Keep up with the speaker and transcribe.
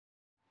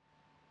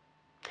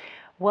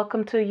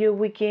Welcome to your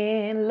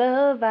weekend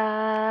love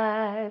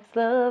vibes,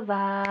 love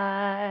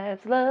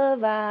vibes, love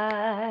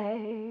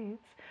vibes.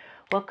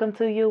 Welcome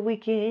to your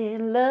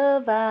weekend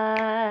love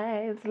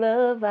vibes,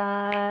 love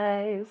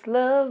vibes,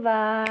 love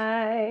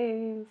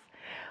vibes.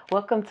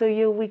 Welcome to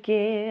your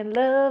weekend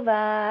love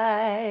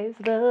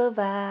vibes, love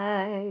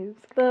vibes,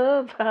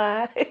 love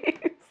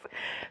vibes.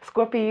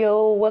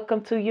 Scorpio,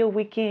 welcome to your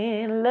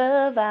weekend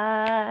love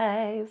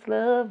vibes,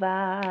 love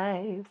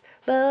vibes,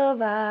 love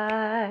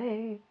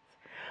vibes.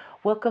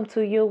 Welcome to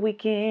your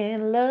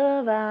weekend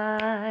love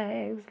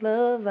vibes,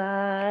 love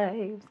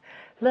vibes,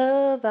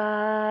 love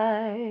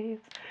vibes.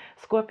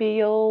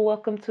 Scorpio,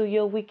 welcome to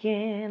your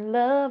weekend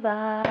love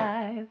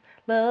vibes,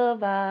 love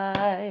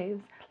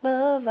vibes,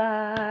 love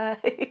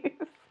vibes.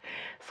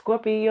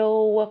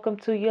 Scorpio, welcome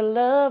to your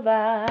love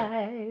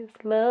vibes,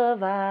 love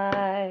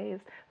vibes,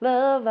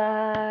 love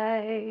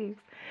vibes.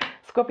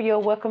 Scorpio,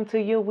 welcome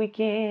to your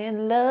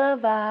weekend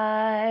love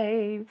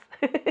vibes.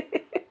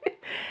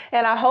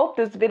 And I hope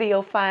this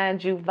video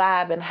finds you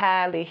vibing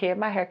highly here.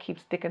 My hair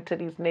keeps sticking to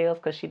these nails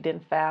because she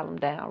didn't file them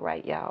down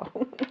right, y'all.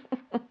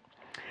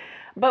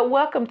 But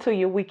welcome to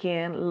your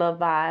weekend Love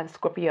Vibes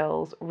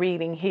Scorpios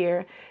reading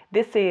here.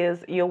 This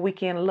is your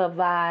weekend Love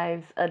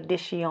Vibes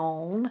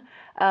edition.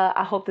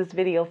 I hope this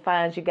video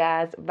finds you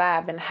guys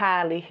vibing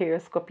highly here,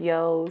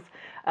 Scorpios.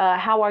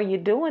 How are you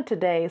doing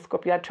today,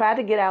 Scorpio? I tried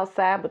to get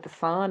outside, but the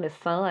sun is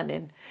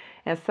sunning.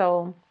 And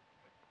so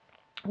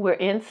we're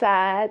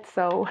inside,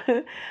 so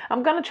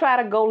I'm going to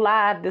try to go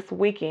live this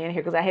weekend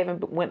here because I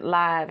haven't went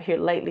live here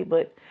lately,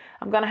 but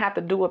I'm going to have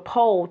to do a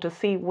poll to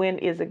see when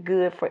is it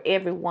good for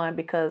everyone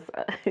because,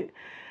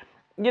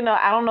 you know,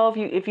 I don't know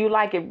if you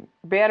like it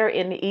better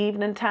in the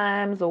evening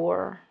times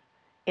or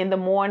in the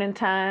morning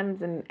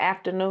times and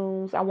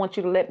afternoons. I want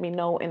you to let me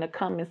know in the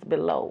comments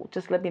below.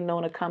 Just let me know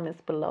in the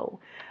comments below.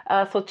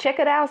 So check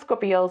it out,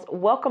 Scorpios.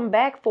 Welcome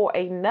back for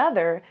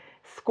another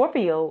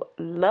Scorpio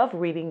love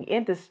reading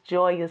in this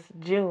joyous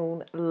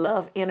June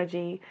love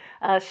energy.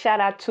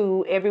 Shout out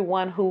to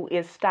everyone who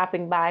is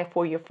stopping by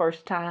for your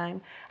first time.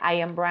 I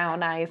am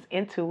Brown Eyes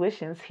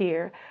Intuitions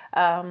here.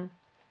 I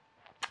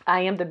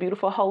am the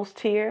beautiful host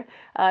here.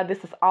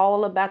 This is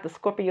all about the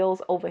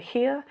Scorpios over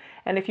here.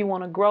 And if you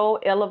want to grow,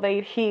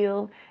 elevate,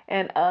 heal,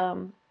 and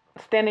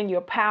stand in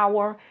your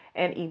power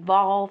and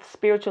evolve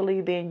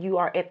spiritually, then you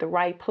are at the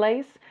right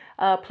place.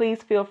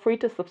 Please feel free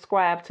to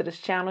subscribe to this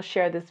channel,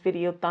 share this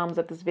video, thumbs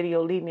up this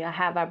video, leave me a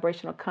high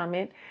vibrational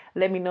comment.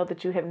 Let me know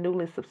that you have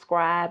newly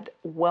subscribed.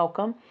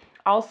 Welcome.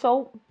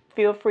 Also,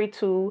 feel free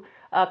to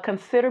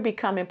consider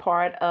becoming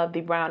part of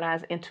the Brown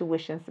Eyes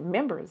Intuitions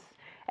members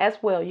as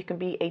well. You can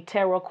be a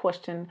tarot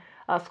question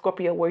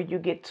Scorpio where you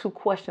get 2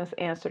 questions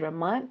answered a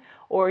month,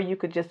 or you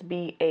could just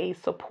be a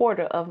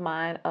supporter of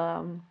mine,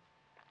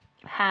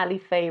 highly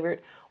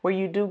favored, where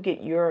you do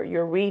get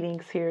your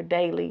readings here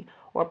daily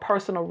or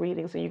personal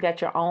readings, and you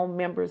got your own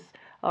members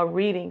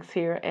readings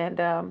here,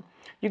 and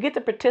you get to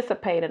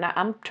participate. And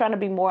I'm trying to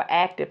be more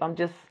active. I'm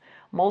just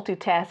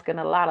multitasking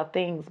a lot of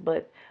things,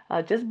 but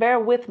just bear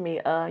with me.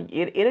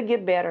 It'll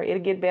get better.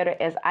 It'll get better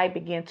as I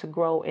begin to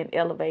grow and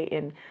elevate.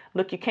 And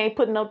look, you can't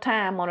put no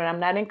time on it. I'm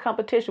not in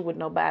competition with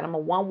nobody. I'm a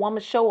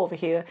one-woman show over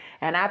here,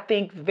 and I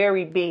think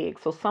very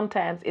big. So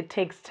sometimes it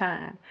takes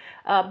time.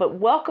 But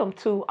welcome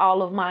to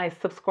all of my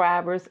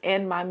subscribers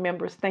and my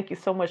members. Thank you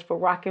so much for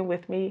rocking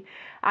with me.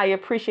 I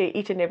appreciate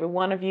each and every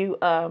one of you.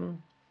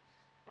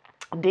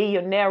 D.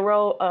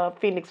 Yanero,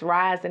 Phoenix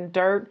Rising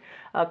Dirt,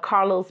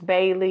 Carlos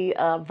Bailey,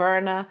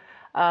 Verna,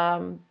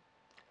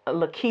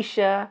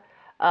 Lakeisha,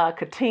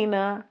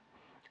 Katina,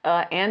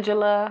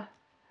 Angela.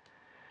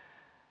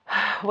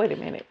 Wait a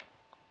minute.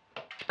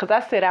 Because I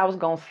said I was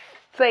going to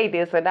say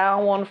this and I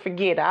don't want to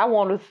forget. I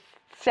want to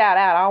shout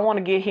out. I don't want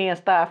to get here and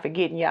start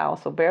forgetting y'all.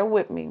 So bear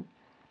with me.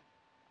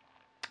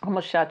 I'm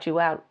going to shout you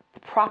out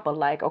proper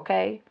like,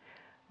 okay?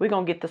 We're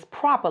going to get this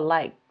proper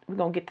like. We're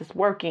going to get this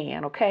work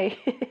in, okay?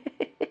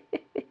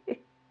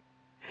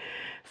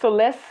 So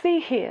let's see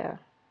here.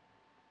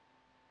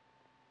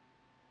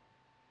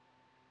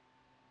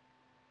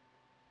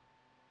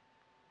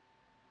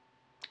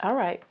 All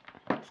right,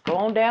 let's go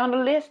on down the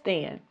list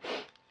then.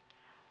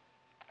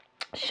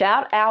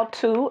 Shout out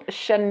to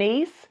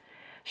Shanice.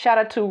 Shout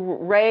out to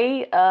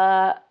Ray,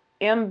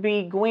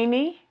 MB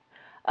Gwini,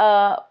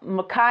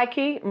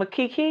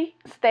 Makiki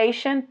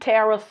Station,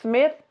 Tara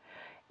Smith,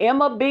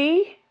 Emma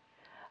B,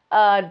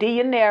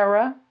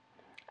 Deanera,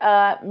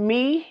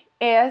 Me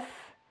S,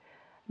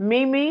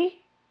 Mimi,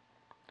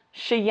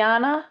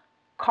 Shiana,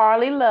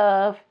 Carly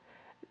Love,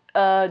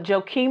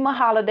 Jokima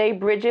Holiday,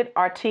 Bridget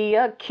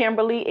Artia,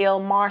 Kimberly L.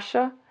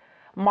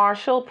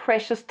 Marshall,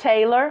 Precious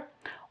Taylor,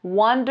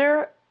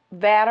 Wonder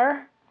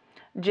Vatter,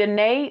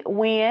 Janae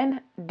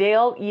Wynn,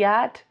 Dale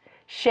Yacht,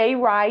 Shay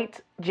Wright,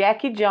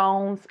 Jackie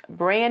Jones,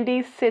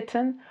 Brandy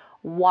Sitton,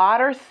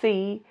 Water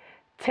C,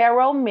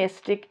 Tarot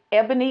Mystic,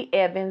 Ebony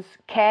Evans,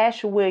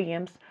 Cash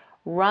Williams,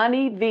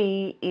 Ronnie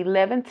V,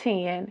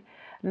 1110,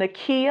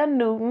 Nakia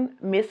Newton,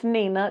 Miss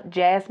Nina,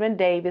 Jasmine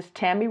Davis,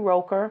 Tammy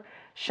Roker,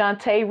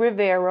 Shantae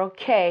Rivera,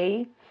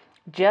 Kay,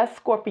 Just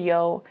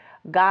Scorpio,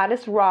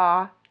 Goddess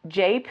Ra,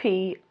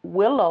 JP,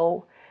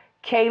 Willow,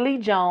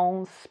 Kaylee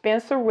Jones,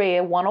 Spencer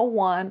Red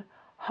 101,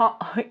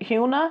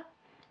 Huna,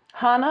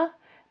 Hannah,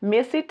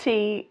 Missy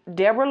T,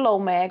 Deborah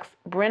Lomax,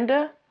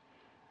 Brenda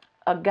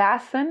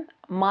Agasson,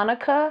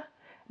 Monica,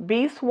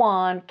 B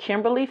Swan,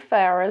 Kimberly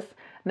Farris,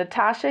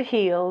 Natasha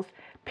Hills,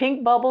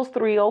 Pink Bubbles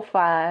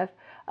 305,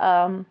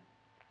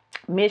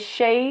 Miss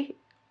Shay,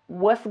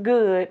 what's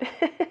good?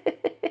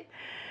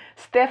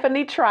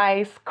 Stephanie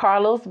Trice,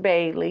 Carlos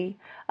Bailey,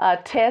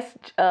 Tess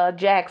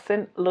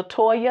Jackson,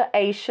 Latoya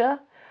Aisha,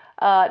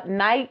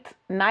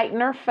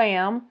 Nightner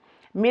Fam,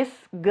 Miss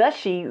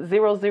Gushy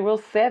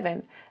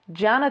 007,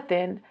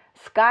 Jonathan,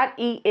 Scott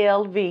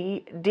ELV,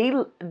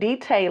 D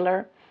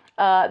Taylor,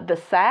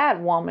 the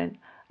Side Woman,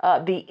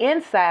 the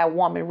Inside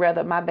Woman,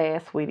 rather, my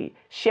bad, sweetie,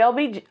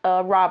 Shelby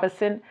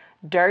Robinson,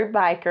 Dirt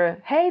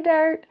Biker, hey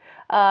Dirt,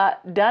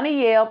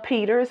 Danielle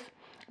Peters,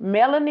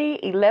 Melanie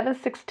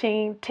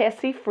 1116,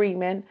 Tessie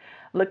Freeman,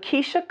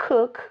 Lakeisha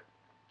Cook,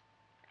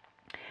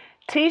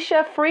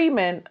 Tisha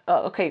Freeman,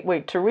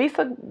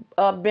 Teresa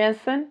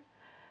Benson,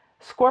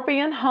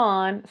 Scorpion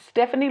Han,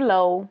 Stephanie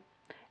Lowe,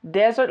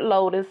 Desert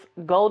Lotus,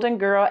 Golden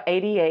Girl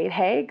 88.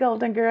 Hey,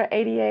 Golden Girl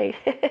 88.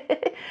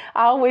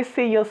 I always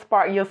see your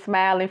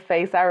smiling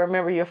face. I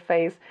remember your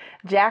face.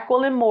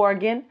 Jacqueline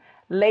Morgan,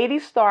 Lady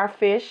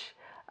Starfish,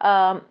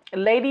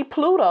 Lady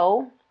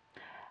Pluto,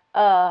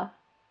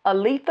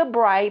 Aletha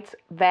Bright,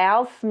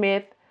 Val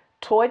Smith,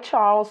 Toy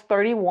Charles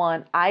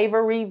 31,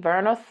 Ivory,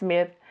 Verna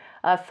Smith,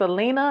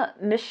 Selena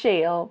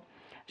Nichelle,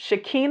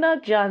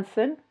 Shakina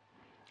Johnson,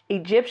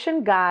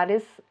 Egyptian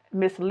Goddess,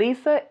 Miss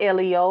Lisa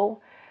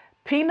Elio,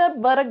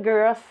 Peanut Butter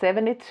Girl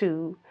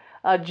 72,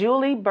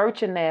 Julie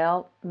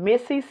Birchinell,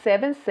 Missy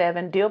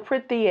 77,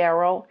 Dilprit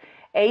Thiero,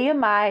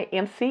 AMI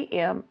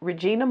MCM,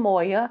 Regina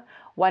Moya,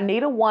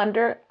 Juanita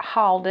Wonder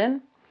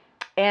Halden,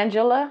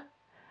 Angela,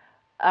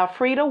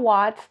 Frida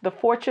Watts, The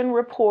Fortune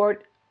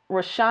Report,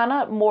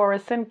 Rashana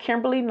Morrison,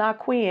 Kimberly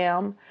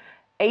Naquiem,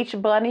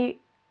 H. Bunny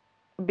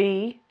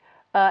B,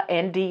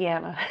 and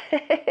Deanna.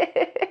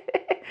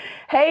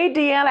 Hey,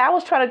 Deanna, I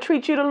was trying to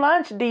treat you to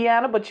lunch,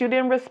 Deanna, but you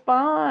didn't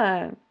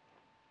respond.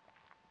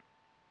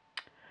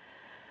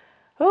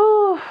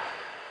 Ooh,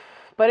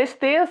 but it's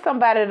still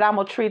somebody that I'm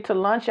going to treat to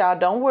lunch, y'all.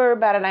 Don't worry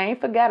about it. I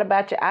ain't forgot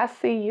about you. I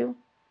see you.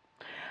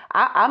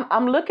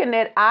 I'm looking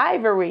at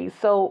Ivory,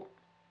 so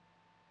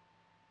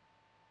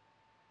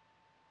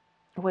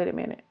wait a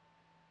minute.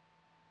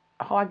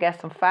 Oh, I got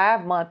some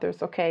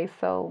 5-monthers. Okay,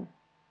 so,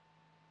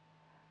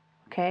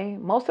 okay.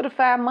 Most of the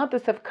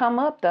 5-monthers have come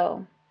up,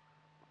 though.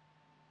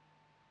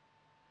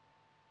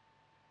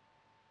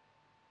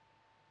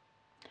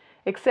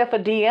 Except for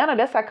Deanna.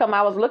 That's how come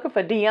I was looking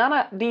for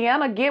Deanna.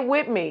 Deanna, get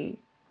with me.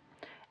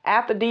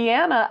 After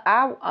Deanna,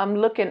 I'm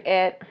looking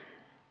at,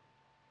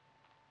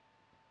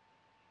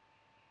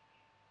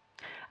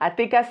 I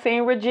think I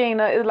seen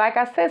Regina. Like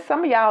I said,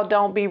 some of y'all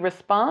don't be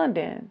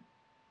responding.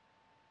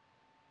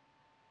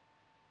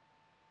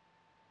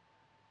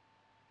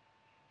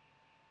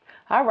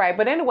 All right,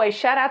 but anyway,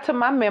 shout out to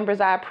my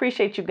members. I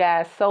appreciate you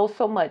guys so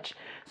much.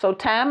 So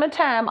time and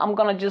time, I'm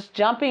going to just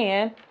jump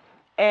in,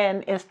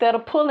 and instead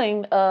of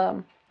pulling,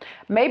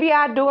 maybe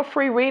I do a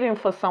free reading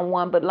for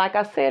someone. But like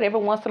I said, every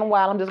once in a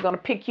while, I'm just going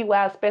to pick you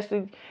out,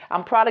 especially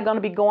I'm probably going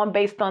to be going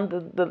based on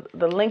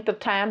the length of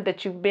time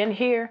that you've been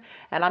here.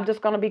 And I'm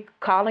just going to be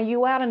calling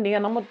you out, and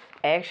then I'm going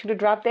to ask you to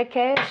drop that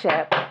cash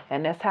app.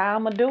 And that's how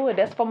I'm going to do it.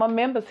 That's for my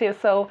members here.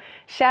 So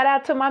shout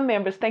out to my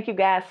members. Thank you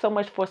guys so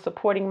much for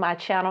supporting my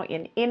channel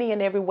in any and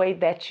every way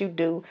that you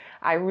do.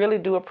 I really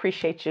do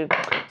appreciate you.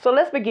 So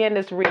let's begin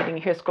this reading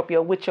here,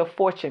 Scorpio, with your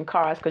fortune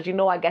cards, because you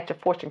know I got your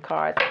fortune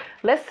cards.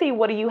 Let's see,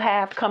 what do you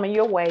have coming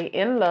your way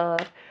in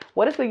love?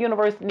 What does the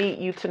universe need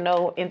you to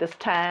know in this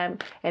time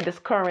and this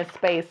current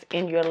space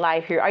in your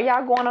life here? Are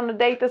y'all going on a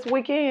date this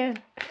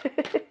weekend?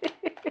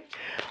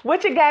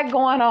 What you got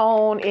going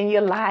on in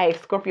your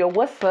life, Scorpio?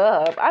 What's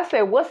up? I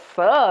said, what's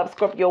up,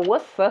 Scorpio?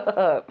 What's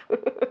up?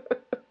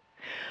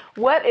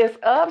 What is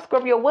up,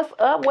 Scorpio? What's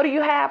up? What do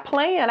you have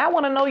planned? I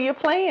want to know your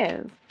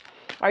plans.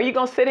 Are you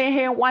going to sit in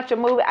here and watch a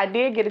movie? I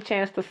did get a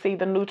chance to see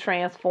the new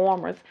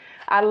Transformers.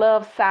 I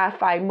love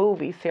sci-fi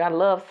movies here. I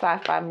love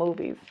sci-fi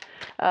movies.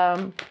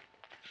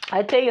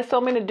 I tell you, so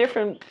many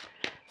different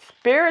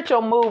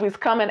spiritual movies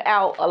coming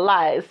out a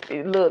lot.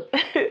 Look,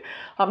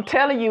 I'm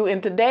telling you,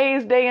 in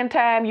today's day and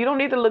time, you don't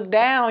need to look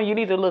down. You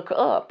need to look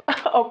up.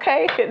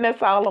 Okay? And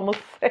that's all I'm going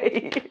to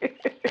say.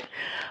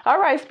 All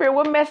right, Spirit,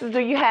 what message do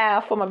you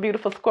have for my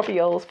beautiful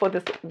Scorpios for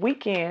this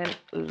weekend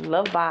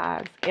love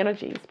vibes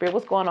energy? Spirit,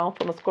 what's going on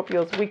for my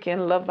Scorpios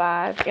weekend love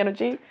vibes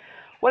energy?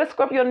 What does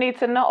Scorpio need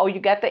to know? Oh, you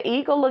got the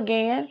eagle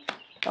again.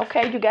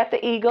 Okay, you got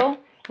the eagle.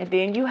 And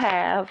then you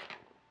have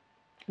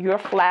your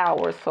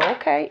flowers. So,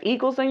 okay,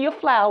 eagles and your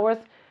flowers.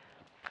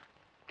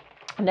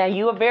 Now,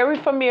 you are very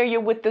familiar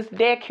with this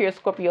deck here,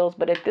 Scorpios,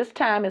 but at this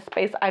time and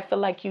space, I feel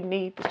like you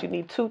need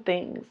two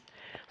things.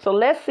 So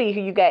let's see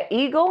here. You got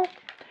eagle.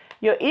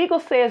 Your eagle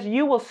says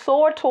you will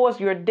soar towards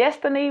your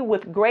destiny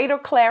with greater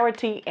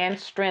clarity and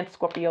strength,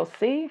 Scorpio.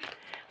 See?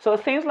 So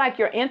it seems like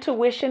your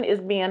intuition is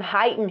being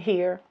heightened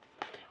here.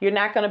 You're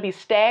not going to be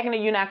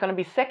stagnant. You're not going to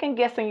be second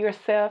guessing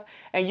yourself.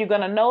 And you're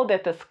going to know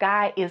that the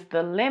sky is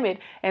the limit.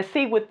 And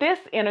see, with this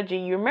energy,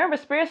 you remember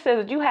Spirit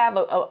says that you have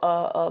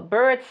a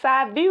bird's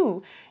eye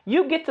view.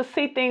 You get to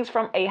see things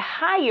from a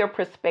higher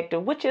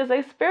perspective, which is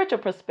a spiritual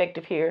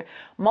perspective here.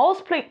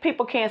 Most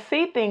people can't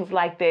see things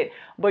like that,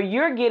 but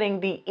you're getting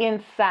the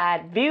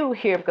inside view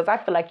here because I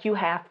feel like you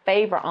have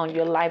favor on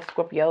your life,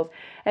 Scorpios.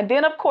 And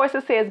then, of course,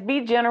 it says,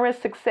 be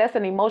generous, success,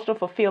 and emotional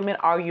fulfillment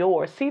are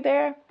yours. See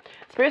there?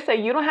 Spirit says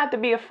you don't have to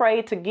be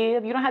afraid to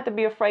give. You don't have to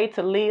be afraid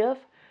to live.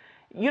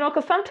 You know,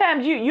 because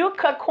sometimes you'll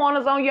cut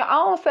corners on your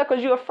own self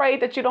because you're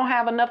afraid that you don't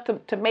have enough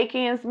to make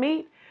ends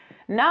meet.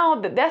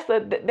 No, that's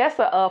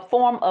a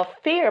form of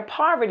fear,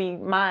 poverty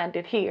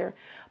minded here.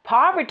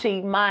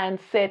 Poverty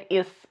mindset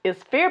is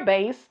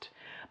fear-based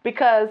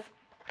because,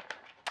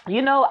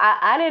 you know,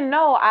 I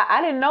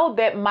didn't know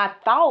that my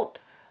thought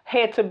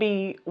had to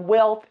be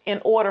wealth in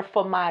order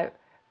for my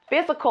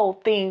physical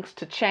things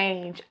to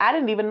change. I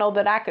didn't even know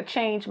that I could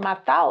change my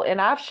thought. And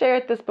I've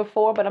shared this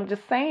before, but I'm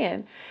just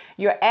saying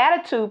your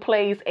attitude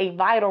plays a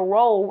vital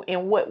role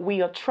in what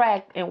we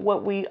attract and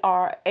what we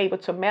are able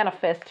to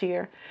manifest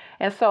here.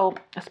 And so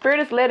Spirit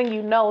is letting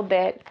you know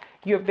that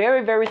you're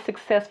very, very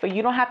successful.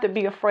 You don't have to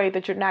be afraid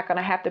that you're not going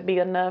to have to be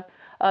enough,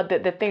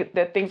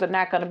 that things are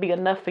not going to be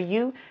enough for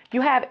you.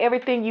 You have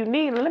everything you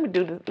need. Let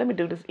me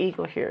do this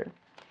eagle here.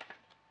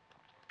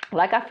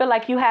 Like I feel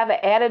like you have an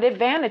added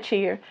advantage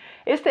here.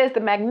 It says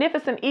the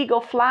magnificent eagle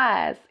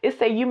flies. It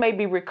says you may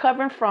be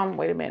recovering from,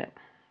 wait a minute.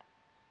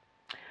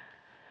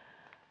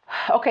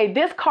 Okay,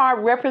 this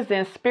card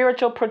represents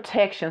spiritual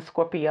protection,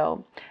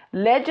 Scorpio.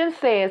 Legend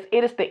says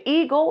it is the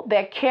eagle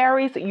that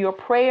carries your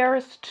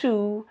prayers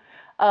to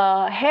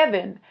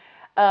heaven.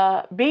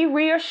 Be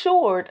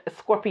reassured,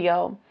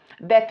 Scorpio,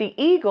 that the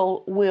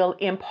eagle will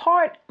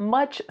impart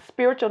much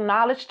spiritual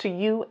knowledge to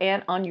you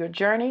and on your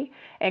journey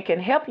and can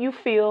help you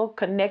feel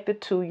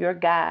connected to your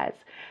guides.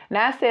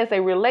 Now it says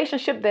a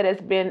relationship that has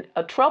been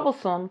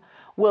troublesome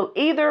will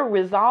either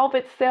resolve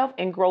itself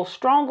and grow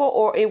stronger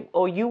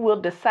or you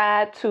will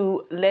decide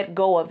to let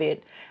go of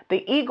it.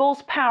 The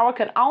eagle's power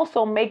can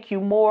also make you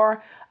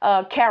more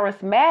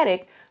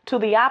charismatic to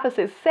the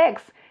opposite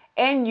sex,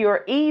 and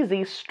your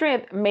easy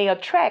strength may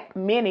attract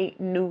many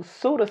new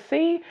suitors.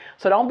 See?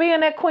 So don't be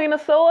in that Queen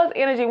of Swords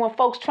energy when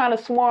folks trying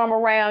to swarm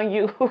around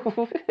you.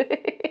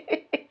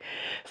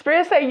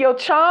 Spirit say your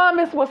charm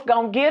is what's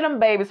going to get them,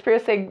 baby.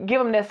 Spirit say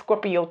give them that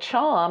Scorpio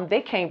charm.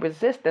 They can't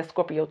resist that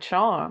Scorpio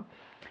charm.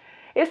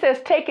 It says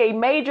take a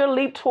major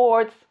leap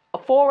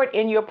forward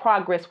in your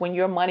progress when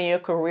your money or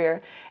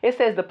career. It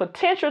says the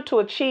potential to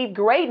achieve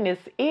greatness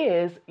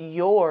is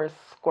yours,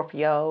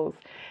 Scorpios.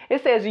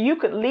 It says you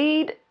could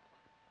land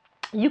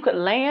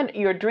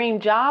your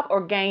dream job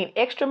or gain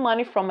extra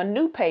money from a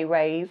new pay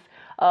raise,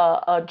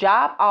 a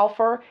job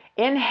offer,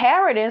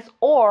 inheritance,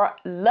 or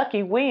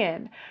lucky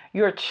win.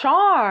 Your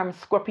charm,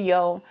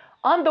 Scorpio,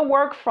 on the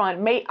work front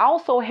may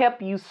also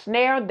help you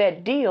snare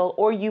that deal,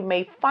 or you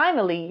may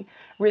finally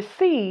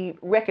receive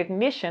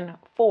recognition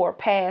for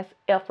past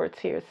efforts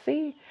here.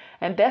 See?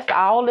 And that's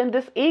all in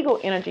this eagle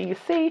energy. You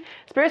see,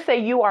 Spirit say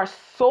you are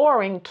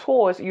soaring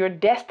towards your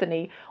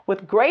destiny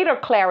with greater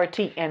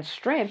clarity and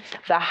strength.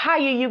 The higher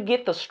you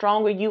get, the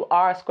stronger you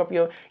are,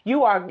 Scorpio.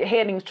 You are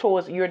heading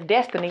towards your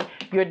destiny.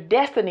 Your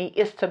destiny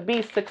is to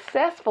be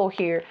successful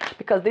here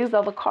because these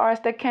are the cards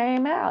that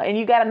came out. And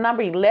you got a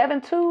number 11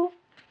 too.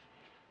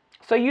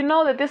 So you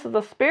know that this is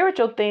a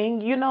spiritual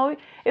thing. You know,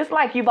 it's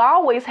like you've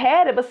always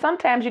had it, but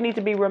sometimes you need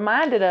to be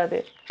reminded of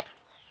it.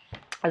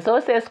 And so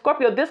it says,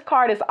 Scorpio, this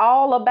card is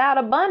all about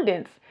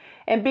abundance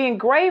and being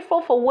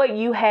grateful for what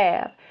you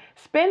have.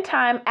 Spend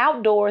time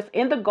outdoors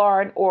in the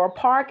garden or a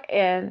park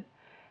and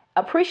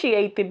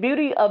appreciate the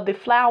beauty of the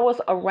flowers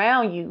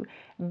around you.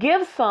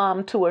 Give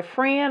some to a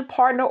friend,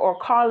 partner, or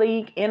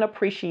colleague in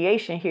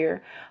appreciation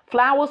here.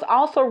 Flowers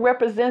also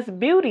represents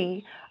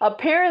beauty.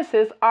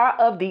 Appearances are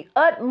of the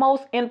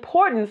utmost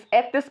importance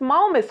at this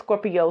moment,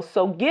 Scorpio.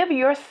 So give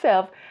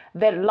yourself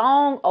that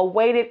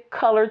long-awaited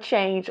color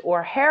change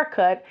or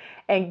haircut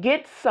and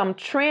get some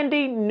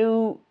trendy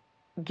new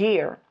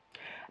gear.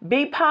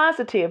 Be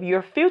positive.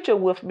 Your future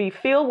will be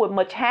filled with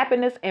much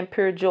happiness and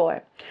pure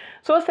joy.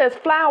 So it says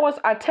flowers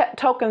are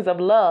tokens of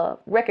love,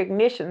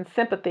 recognition,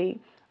 sympathy,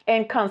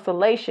 and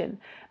consolation.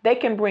 They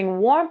can bring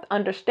warmth,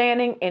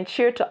 understanding, and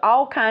cheer to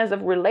all kinds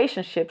of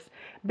relationships.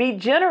 Be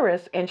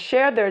generous and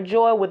share their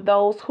joy with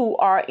those who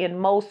are in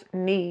most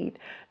need.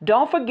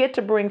 Don't forget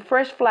to bring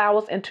fresh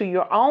flowers into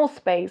your own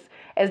space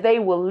as they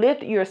will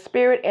lift your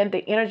spirit and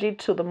the energy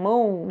to the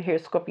moon here,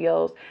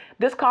 Scorpios.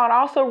 This card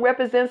also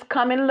represents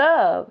coming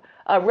love,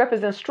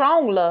 represents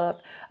strong love.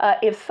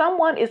 If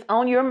someone is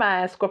on your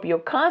mind, Scorpio,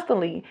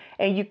 constantly,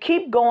 and you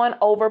keep going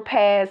over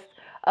past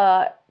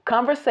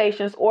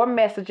conversations or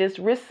messages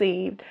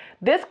received,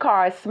 this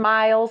card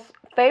smiles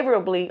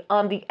favorably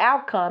on the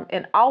outcome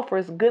and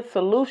offers good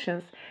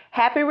solutions,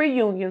 happy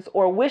reunions,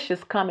 or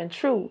wishes coming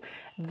true.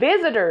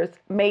 Visitors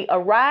may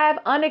arrive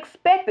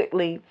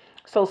unexpectedly,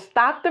 So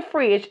stock the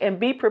fridge and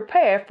be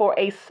prepared for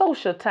a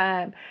social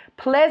time.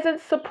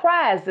 Pleasant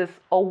surprises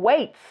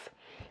awaits.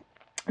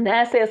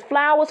 Now it says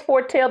flowers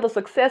foretell the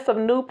success of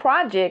new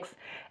projects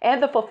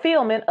and the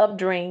fulfillment of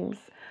dreams.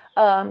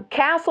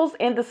 Castles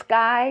in the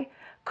sky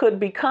could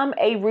become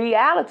a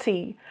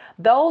reality.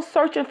 Those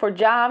searching for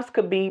jobs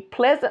could be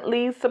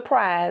pleasantly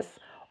surprised,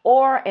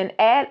 or an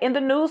ad in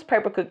the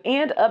newspaper could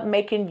end up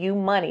making you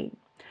money.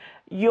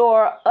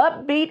 Your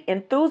upbeat,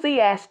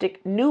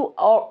 enthusiastic new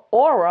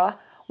aura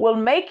will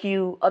make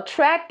you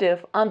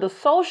attractive on the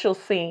social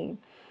scene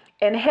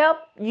and help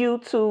you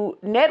to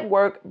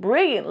network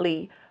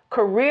brilliantly,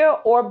 career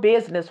or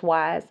business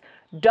wise.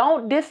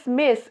 Don't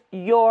dismiss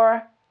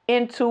your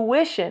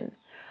intuition.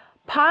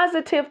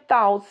 Positive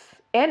thoughts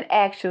and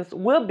actions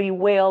will be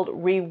well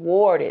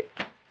rewarded.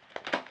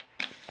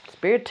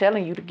 Spirit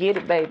telling you to get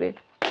it, baby.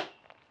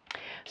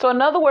 So in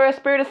other words,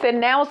 Spirit has said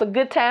now is a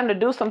good time to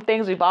do some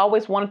things you've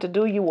always wanted to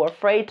do, you were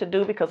afraid to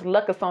do because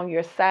luck is on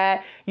your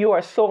side. You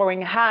are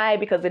soaring high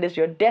because it is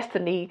your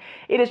destiny.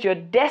 It is your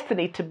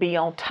destiny to be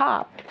on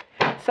top.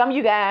 Some of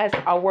you guys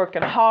are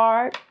working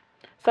hard.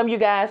 Some of you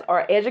guys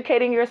are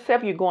educating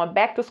yourself. You're going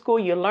back to school.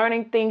 You're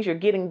learning things. You're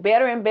getting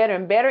better and better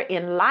and better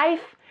in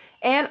life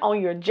and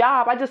on your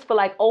job. I just feel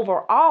like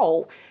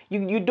overall,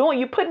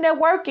 you're putting that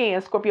work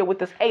in, Scorpio, with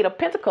this 8 of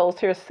Pentacles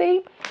here. See,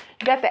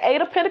 you got the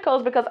 8 of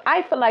Pentacles because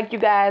I feel like you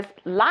guys'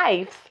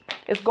 lives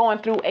is going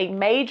through a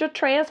major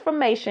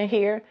transformation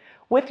here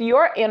with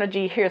your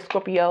energy here,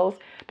 Scorpios,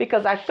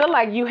 because I feel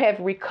like you have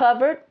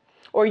recovered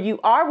or you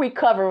are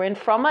recovering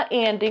from an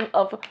ending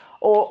of,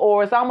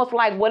 or it's almost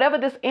like whatever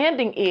this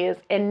ending is.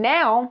 And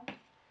now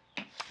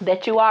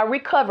that you are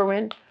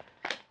recovering,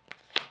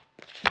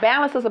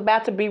 balance is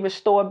about to be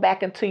restored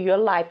back into your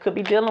life. Could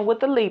be dealing with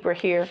the Libra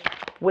here,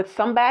 with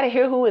somebody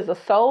here who is a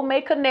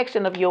soulmate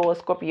connection of yours,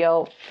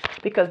 Scorpio,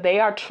 because they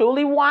are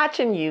truly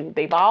watching you.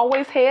 They've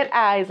always had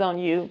eyes on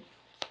you.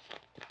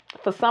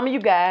 For some of you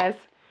guys,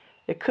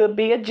 it could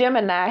be a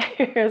Gemini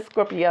here,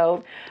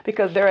 Scorpio,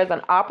 because there is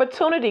an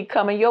opportunity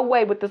coming your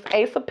way with this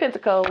Ace of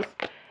Pentacles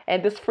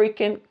and this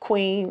freaking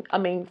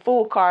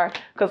Fool card.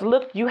 Because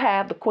look, you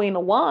have the Queen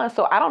of Wands.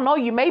 So I don't know,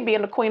 you may be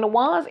in the Queen of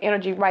Wands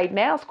energy right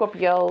now,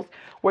 Scorpios,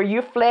 where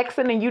you're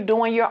flexing and you're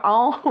doing your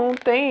own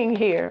thing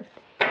here.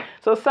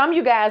 So some of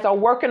you guys are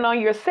working on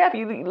yourself.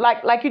 You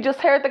like you just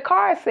heard the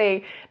card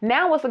say,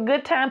 now is a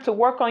good time to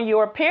work on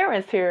your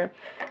appearance here.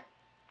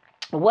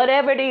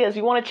 Whatever it is,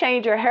 you want to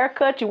change your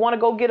haircut, you want to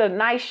go get a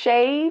nice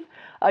shave,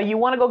 you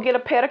want to go get a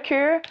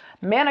pedicure,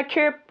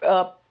 manicure,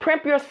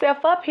 primp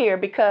yourself up here,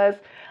 because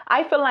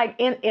I feel like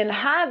in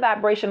high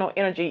vibrational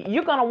energy,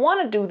 you're going to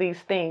want to do these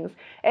things.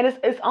 And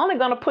it's only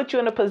going to put you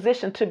in a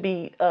position to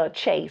be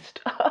chased.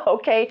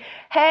 Okay.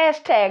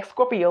 Hashtag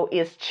Scorpio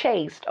is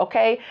chased.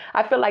 Okay.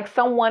 I feel like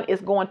someone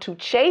is going to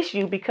chase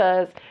you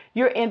because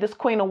you're in this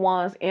Queen of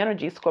Wands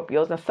energy,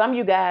 Scorpios. And some of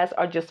you guys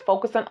are just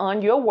focusing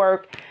on your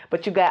work,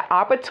 but you got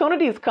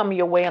opportunities coming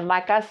your way. And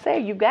like I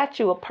said, you got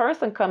you a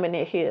person coming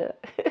in here.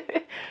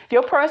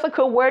 Your person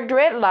could wear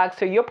dreadlocks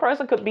here. Your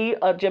person could be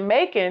a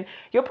Jamaican.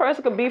 Your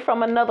person could be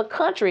from another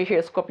country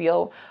here,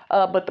 Scorpio.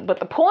 But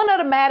the point of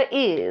the matter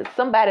is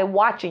somebody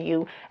watching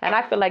you. And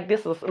I feel like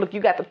this is, look, you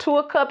got the Two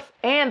of Cups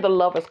and the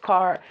Lover's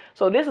card.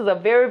 So this is a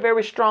very,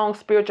 very strong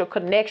spiritual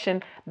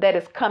connection that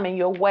is coming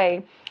your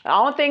way. The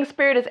only thing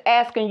Spirit is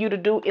asking you to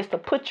do is to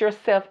put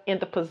yourself in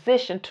the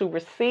position to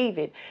receive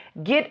it.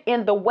 Get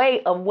in the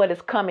way of what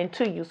is coming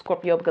to you,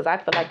 Scorpio, because I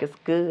feel like it's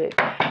good.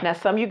 Now,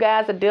 some of you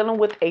guys are dealing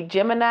with a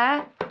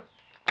Gemini,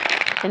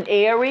 an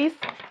Aries,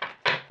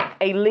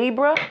 a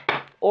Libra,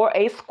 or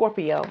a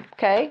Scorpio,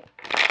 okay?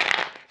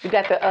 You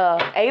got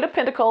the 8 of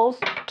Pentacles,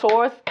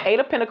 Taurus, 8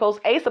 of Pentacles,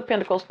 Ace of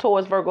Pentacles,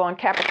 Taurus, Virgo, and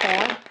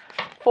Capricorn.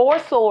 4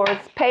 Swords,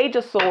 Page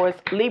of Swords,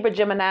 Libra,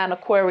 Gemini, and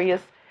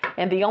Aquarius.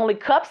 And the only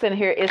cups in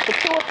here is the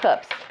Two of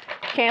Cups,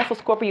 Cancer,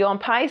 Scorpio, and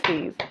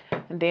Pisces.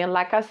 And then,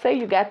 like I say,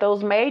 you got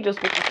those majors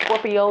with the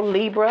Scorpio,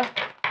 Libra,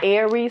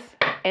 Aries,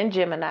 and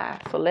Gemini.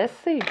 So let's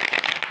see.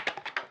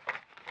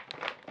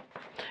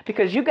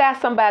 Because you got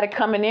somebody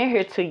coming in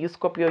here to you,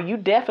 Scorpio. You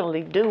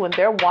definitely do. And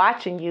they're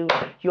watching you.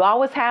 You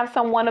always have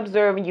someone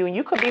observing you. And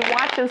you could be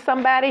watching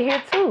somebody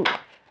here too.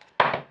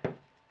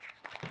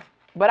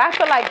 But I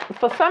feel like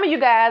for some of you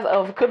guys,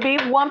 could be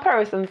one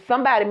person,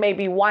 somebody may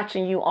be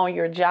watching you on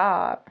your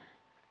job.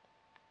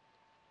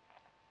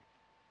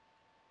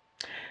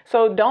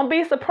 So don't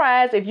be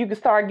surprised if you can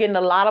start getting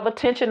a lot of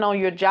attention on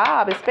your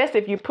job, especially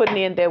if you're putting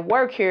in that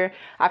work here.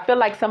 I feel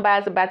like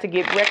somebody's about to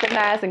get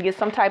recognized and get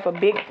some type of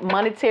big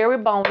monetary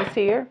bonus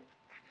here.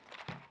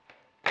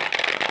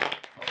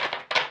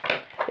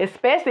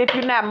 Especially if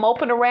you're not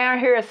moping around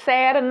here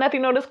sad or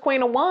nothing. You know, this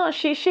Queen of Wands,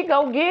 she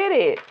go get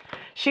it.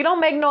 She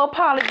don't make no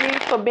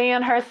apologies for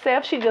being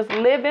herself. She just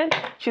living.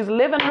 She's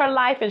living her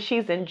life and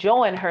she's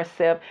enjoying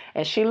herself.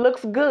 And she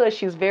looks good.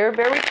 She's very,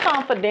 very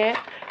confident.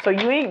 So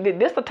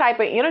this the type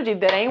of energy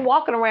that ain't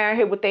walking around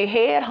here with their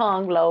head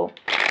hung low.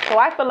 So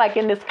I feel like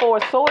in this 4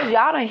 of Swords,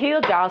 y'all done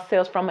healed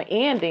yourselves from an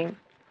ending.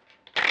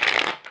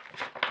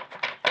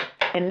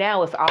 And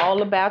now it's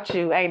all about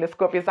you, ain't it,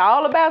 Scorpio? It's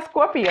all about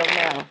Scorpio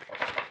now.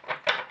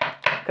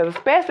 Because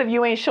especially if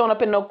you ain't showing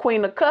up in no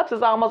Queen of Cups,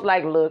 it's almost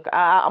like, look,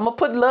 I'm going to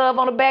put love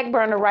on the back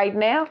burner right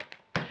now.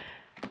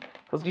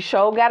 Because you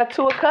sure got a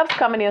Two of Cups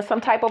coming in,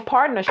 some type of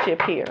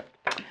partnership here.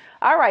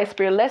 All right,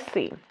 Spirit, let's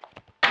see.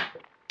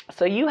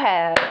 So you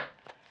have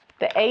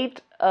the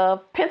Eight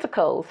of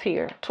Pentacles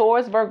here.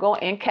 Taurus, Virgo,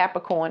 and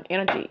Capricorn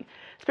energy.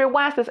 Spirit,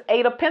 why is this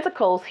Eight of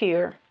Pentacles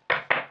here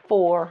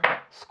for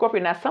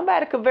Scorpio? Now,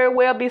 somebody could very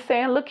well be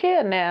saying, look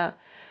here now,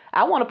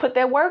 I want to put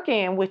that work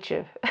in with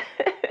you.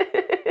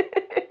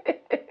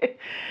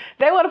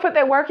 They want to put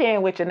that work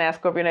in with you now,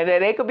 Scorpio. Now,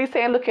 they could be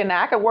saying, look here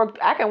now,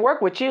 I can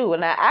work with you.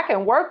 And I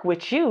can work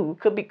with you.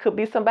 Could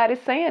be somebody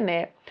saying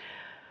that.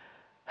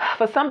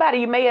 For somebody,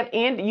 you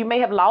may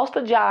have lost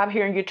a job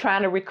here and you're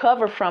trying to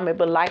recover from it.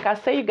 But like I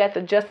say, you got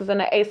the Justice and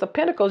the Ace of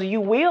Pentacles.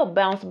 You will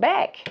bounce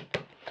back.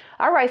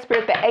 All right,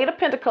 Spirit, the Eight of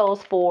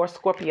Pentacles for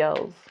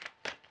Scorpios.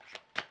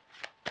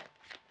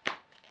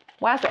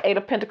 Why is the Eight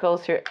of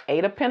Pentacles here?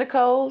 Eight of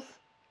Pentacles,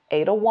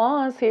 Eight of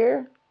Wands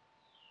here.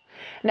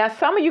 Now,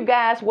 some of you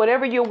guys,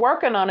 whatever you're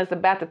working on is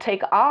about to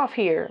take off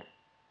here.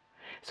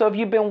 So if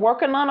you've been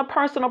working on a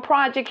personal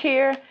project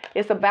here,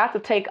 it's about to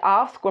take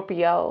off,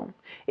 Scorpio.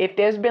 If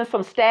there's been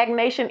some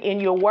stagnation in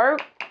your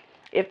work,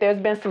 if there's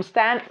been some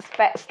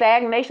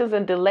stagnations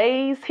and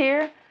delays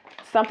here,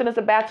 something is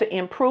about to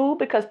improve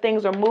because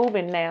things are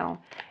moving now.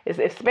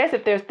 Especially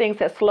if there's things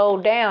that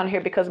slowed down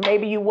here because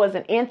maybe you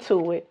wasn't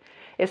into it.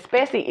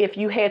 Especially if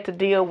you had to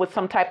deal with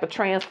some type of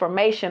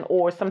transformation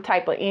or some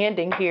type of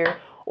ending here,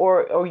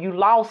 or you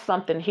lost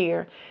something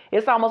here.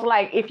 It's almost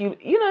like if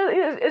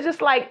it's just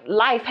like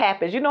life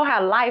happens. You know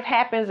how life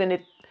happens, and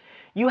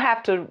you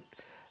have to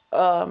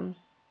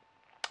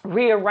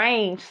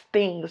rearrange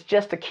things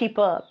just to keep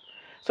up.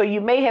 So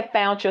you may have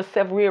found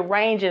yourself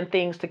rearranging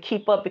things to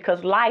keep up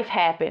because life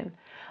happened.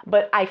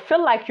 But I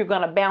feel like you're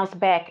going to bounce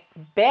back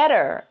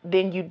better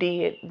than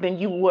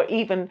you were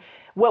even,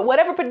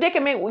 whatever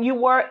predicament you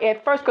were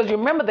at first. Because you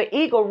remember the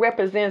eagle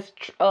represents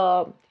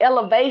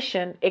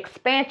elevation,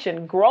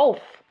 expansion, growth.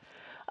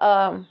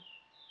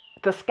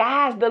 The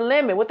sky's the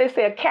limit. What they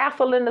say, a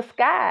castle in the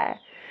sky.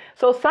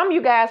 So some of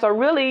you guys are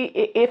really,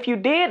 if you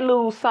did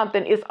lose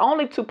something, it's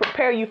only to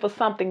prepare you for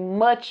something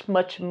much,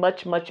 much,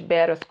 much, much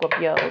better,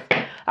 Scorpios.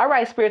 All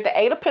right, Spirit, the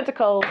Eight of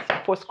Pentacles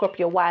for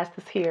Scorpio. Why is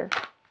this here?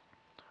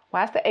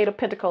 Why is the Eight of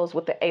Pentacles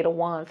with the Eight of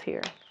Wands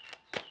here?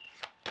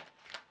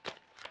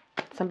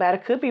 Somebody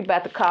could be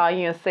about to call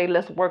you and say,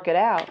 let's work it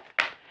out.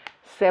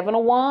 Seven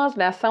of Wands.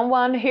 Now,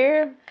 someone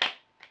here.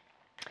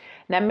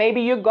 Now,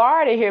 maybe you're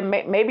guarded here.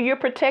 Maybe you're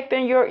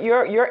protecting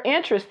your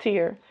interest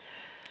here.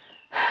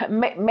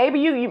 Maybe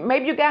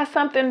you got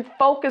something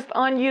focused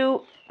on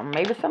you.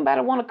 Maybe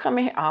somebody want to come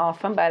in here. Oh,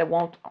 somebody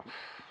won't.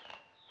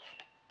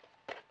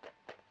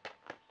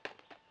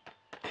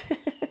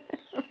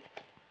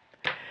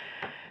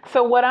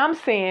 So what I'm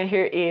seeing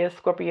here is,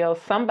 Scorpio,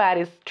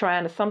 somebody's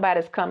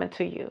coming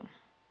to you.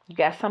 You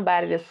got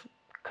somebody that's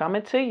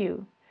coming to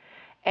you.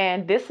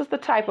 And this is the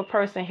type of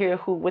person here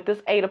who, with this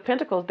Eight of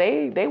Pentacles,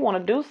 they want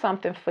to do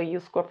something for you,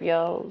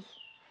 Scorpios.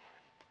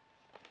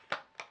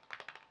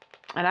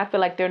 And I feel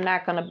like they're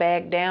not going to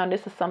back down.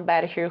 This is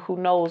somebody here who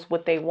knows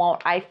what they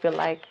want, I feel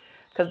like,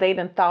 because they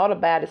done thought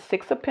about it.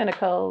 Six of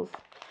Pentacles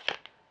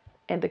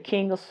and the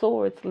King of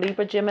Swords,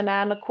 Libra,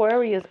 Gemini, and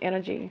Aquarius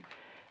energy.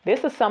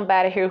 This is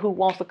somebody here who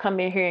wants to come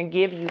in here and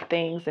give you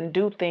things and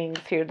do things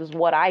here. This is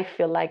what I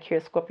feel like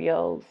here,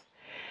 Scorpios.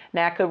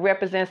 Now, I could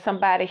represent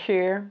somebody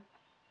here.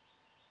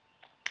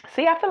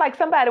 See, I feel like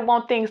somebody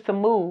wants things to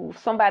move.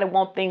 Somebody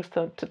wants things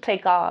to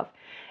take off.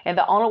 And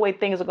the only way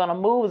things are going to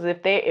move is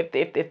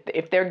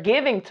if they're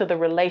giving to the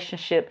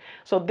relationship.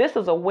 So this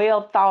is a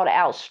well thought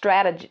out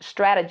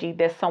strategy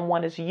that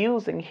someone is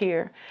using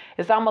here.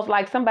 It's almost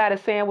like somebody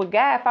saying, well,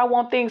 God, if I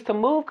want things to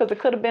move, because it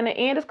could have been an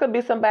end, this could be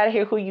somebody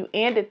here who you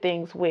ended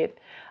things with.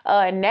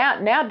 And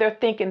now they're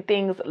thinking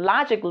things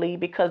logically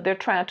because they're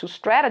trying to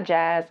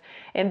strategize.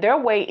 And their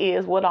way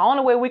is, well, the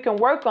only way we can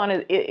work on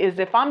it is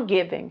if I'm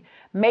giving.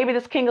 Maybe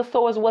this King of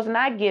Swords was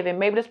not giving.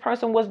 Maybe this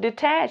person was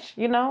detached,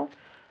 you know.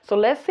 So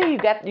let's see. You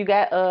got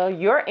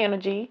your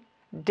energy,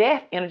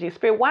 death energy.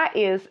 Spirit, why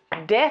is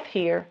death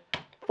here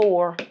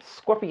for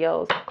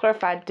Scorpios?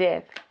 Clarify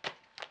death.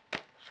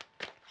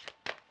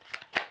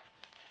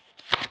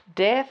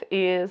 Death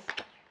is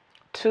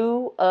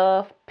Two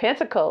of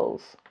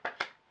Pentacles.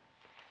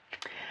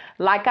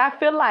 Like, I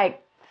feel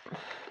like,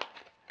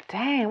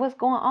 dang, what's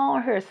going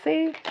on here?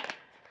 See?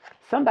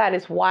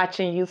 Somebody's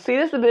watching you. See,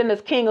 this has been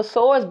this King of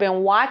Swords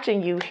been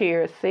watching you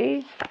here.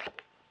 See?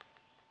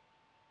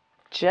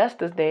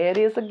 Justice, there it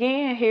is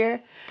again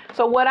here.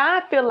 So what I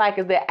feel like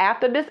is that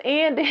after this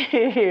end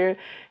here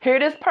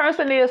this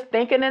person is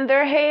thinking in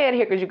their head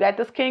here, because you got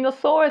this King of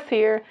Swords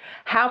here.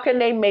 How can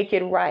they make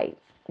it right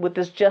with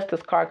this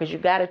Justice card? Because you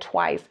got it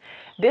twice.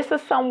 This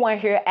is someone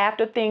here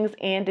after things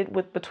ended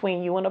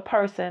between you and a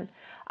person.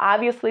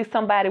 Obviously,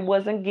 somebody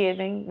wasn't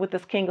giving with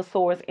this King of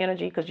Swords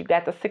energy because you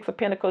got the Six of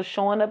Pentacles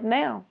showing up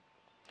now.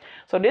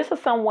 So this is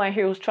someone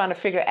here who's trying to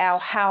figure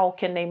out how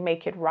can they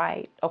make it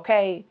right,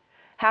 okay?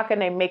 How can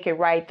they make it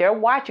right? They're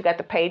watch. You got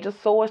the Page of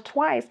Swords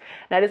twice.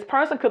 Now, this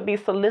person could be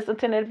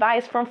soliciting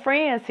advice from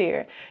friends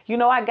here. You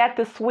know, I got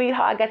this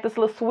sweetheart, I got this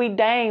little sweet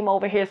dame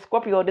over here,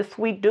 Scorpio, this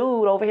sweet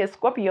dude over here,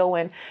 Scorpio.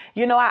 And,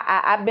 you know,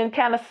 I've been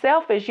kind of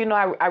selfish. You know,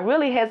 I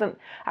really have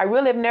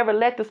never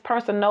let this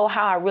person know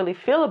how I really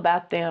feel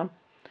about them.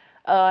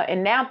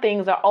 And now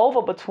things are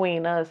over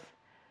between us.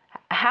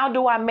 How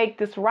do I make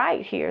this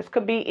right here? This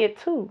could be it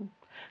too.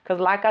 Because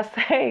like I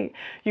say,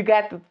 you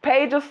got the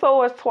Page of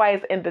Swords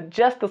twice and the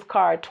Justice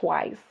card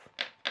twice.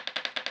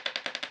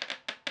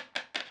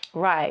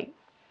 Right.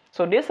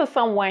 So this is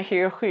someone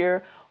here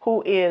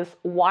who is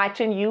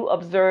watching you,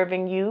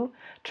 observing you,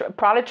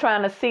 probably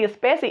trying to see,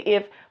 especially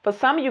if for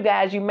some of you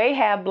guys, you may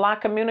have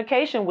blocked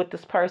communication with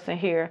this person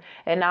here.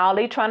 And all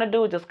they trying to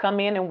do is just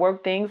come in and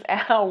work things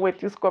out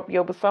with you,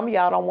 Scorpio. But some of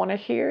y'all don't want to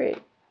hear it.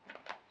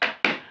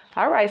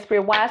 All right,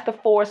 Spirit, why is the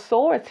Four of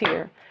Swords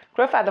here?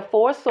 Clarify the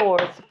Four of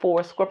Swords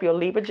for Scorpio,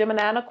 Libra,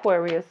 Gemini, and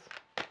Aquarius.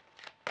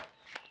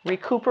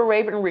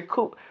 Recuperating,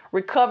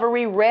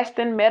 recovery,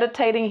 resting,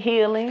 meditating,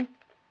 healing.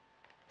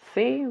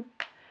 See?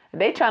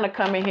 They trying to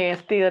come in here and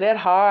steal that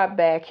heart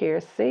back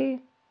here. See?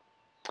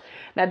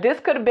 Now, this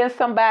could have been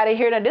somebody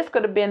here. Now, this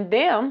could have been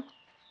them.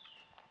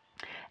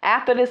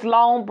 After this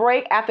long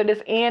break, after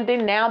this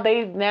ending, now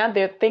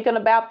they're thinking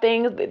about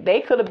things. They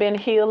could have been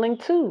healing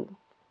too.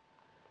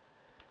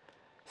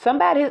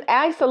 Somebody has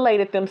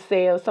isolated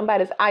themselves.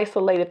 Somebody's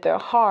isolated their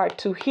heart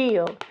to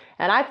heal.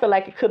 And I feel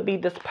like it could be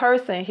this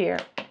person here.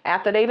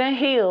 After they done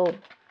healed,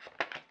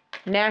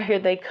 now here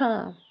they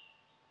come.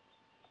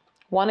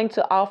 Wanting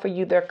to offer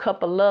you their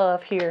cup of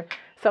love here.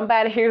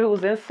 Somebody here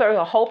who's in search,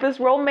 a hopeless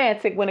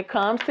romantic when it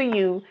comes to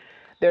you.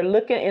 They're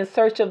looking in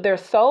search of their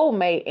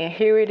soulmate. And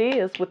here it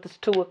is with this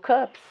Two of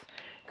Cups.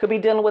 Could be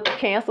dealing with a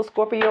Cancer,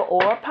 Scorpio,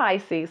 or a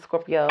Pisces,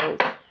 Scorpios.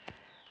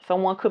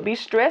 Someone could be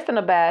stressing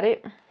about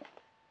it.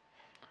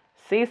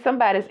 See,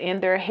 somebody's in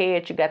their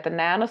head. You got the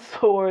Nine of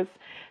Swords,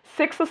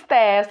 Six of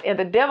Staffs, and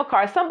the Devil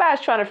card.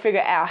 Somebody's trying to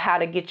figure out how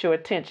to get your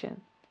attention.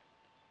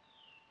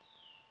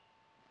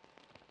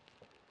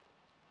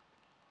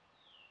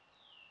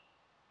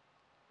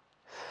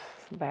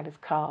 Somebody's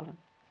calling.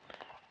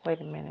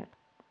 Wait a minute.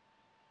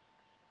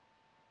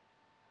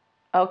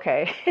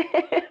 Okay.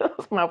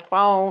 It's my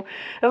phone.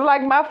 It's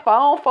like my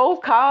phone,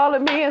 folks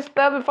calling me and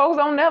stuff, and folks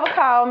don't never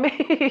call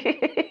me.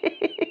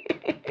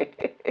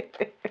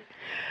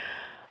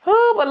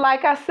 Oh, but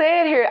like I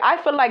said here, I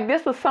feel like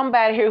this is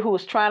somebody here who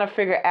is trying to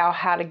figure out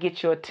how to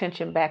get your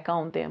attention back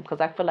on them, because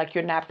I feel like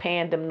you're not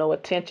paying them no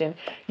attention.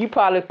 You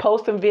probably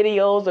posting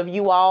videos of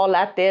you all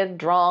out there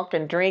drunk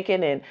and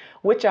drinking and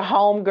with your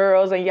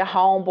homegirls and your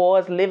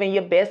homeboys living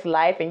your best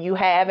life, and you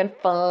having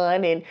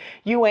fun, and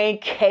you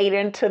ain't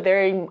catering to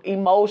their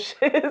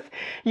emotions.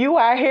 You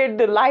out here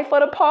the life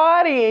of the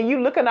party, and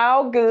you looking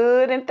all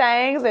good and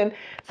things, and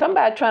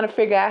somebody trying to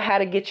figure out how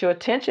to get your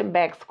attention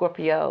back,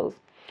 Scorpios.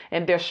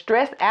 And they're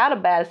stressed out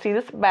about it. See,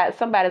 this is about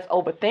somebody's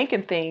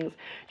overthinking things.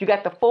 You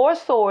got the Four of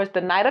Swords,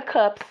 the Knight of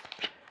Cups,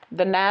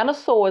 the Nine of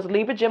Swords,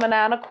 Libra,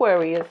 Gemini, and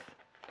Aquarius,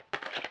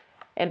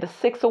 and the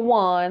Six of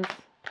Wands,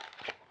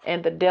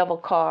 and the Devil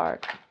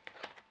card.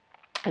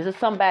 This is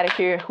somebody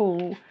here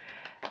who,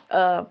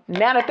 now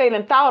that they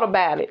done thought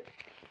about it,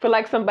 feel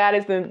like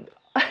somebody's done,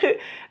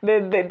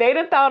 they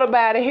done thought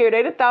about it here.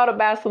 They done thought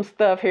about some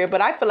stuff here.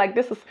 But I feel like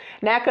this is,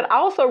 now it could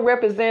also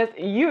represent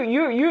you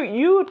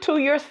to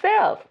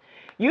yourself.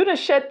 You done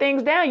shut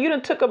things down. You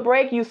done took a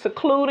break. You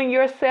secluding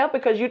yourself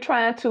because you're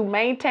trying to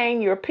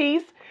maintain your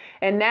peace.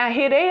 And now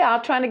here they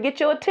are trying to get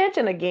your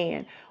attention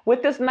again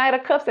with this Knight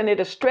of Cups. And it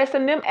is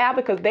stressing them out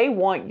because they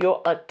want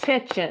your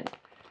attention.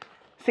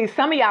 See,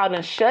 some of y'all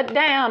done shut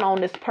down on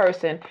this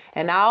person.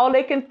 And all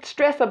they can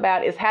stress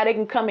about is how they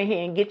can come in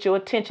here and get your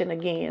attention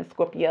again,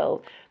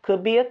 Scorpio.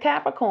 Could be a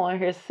Capricorn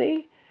here,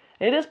 see?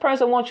 And this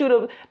person wants you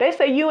to, they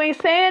say you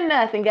ain't saying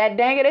nothing, god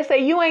dang it. They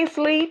say you ain't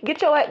sleep.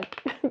 Get your...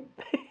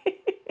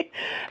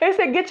 They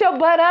said, get your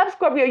butt up,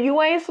 Scorpio.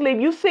 You ain't sleep.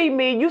 You see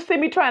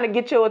me trying to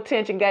get your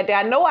attention.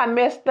 Goddamn, I know I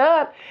messed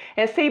up.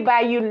 And see,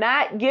 by you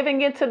not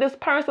giving in to this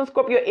person,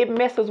 Scorpio, it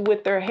messes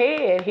with their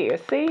head here.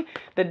 See,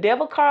 the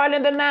Devil card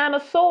and the Nine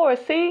of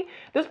Swords. See,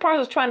 this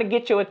person's trying to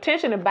get your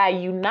attention. And by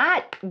you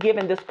not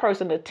giving this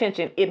person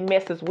attention, it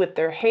messes with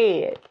their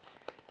head.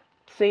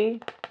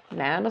 See,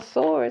 Nine of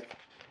Swords.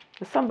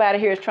 Somebody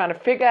here is trying to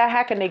figure out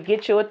how can they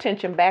get your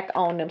attention back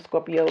on them,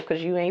 Scorpio,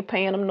 because you ain't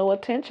paying them no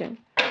attention.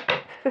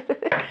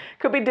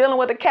 Could be dealing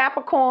with a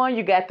Capricorn.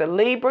 You got the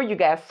Libra. You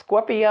got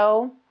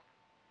Scorpio.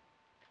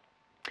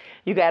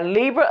 You got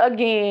Libra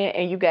again.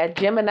 And you got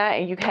Gemini.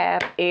 And you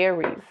have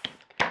Aries.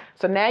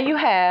 So now you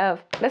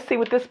have, let's see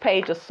what this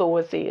Page of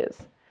Swords is.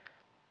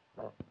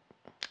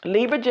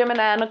 Libra,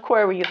 Gemini, and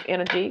Aquarius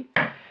energy.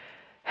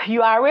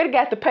 You already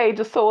got the Page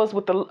of Swords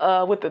with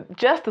the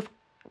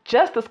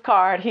Justice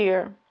card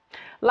here.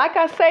 Like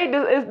I say,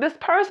 this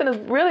person is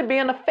really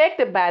being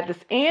affected by this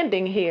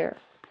ending here.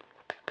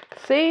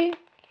 See?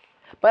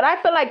 But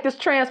I feel like this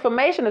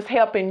transformation is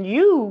helping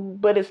you,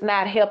 but it's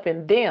not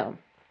helping them.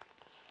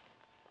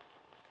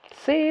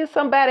 See,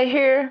 somebody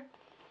here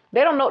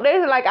They don't know.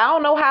 They're like, I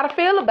don't know how to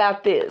feel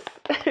about this.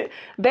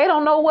 They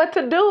don't know what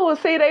to do.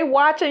 See, they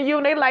watching you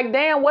and they like,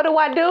 damn, what do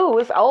I do?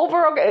 It's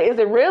over. Okay. Is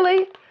it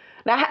really?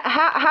 Now,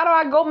 how do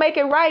I go make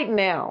it right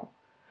now?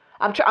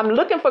 I'm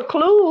looking for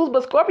clues,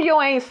 but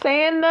Scorpio ain't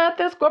saying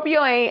nothing.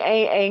 Scorpio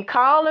ain't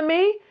calling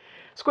me.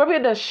 Scorpio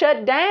done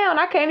shut down.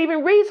 I can't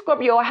even read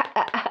Scorpio.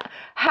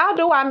 How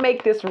do I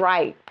make this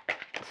right?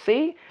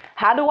 See?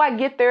 How do I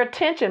get their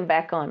attention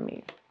back on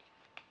me?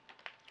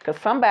 Because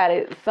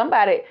somebody,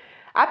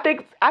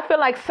 I feel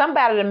like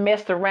somebody done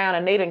messed around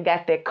and they done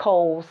got that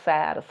cold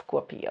side of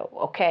Scorpio.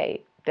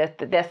 Okay?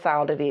 That's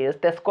all it is.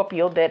 That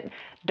Scorpio that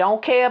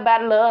don't care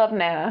about love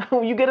now.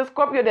 When you get a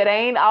Scorpio that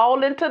ain't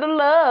all into the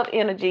love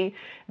energy,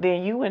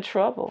 then you in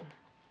trouble.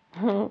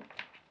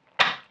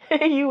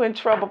 You in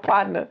trouble,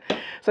 partner.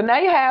 So now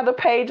you have the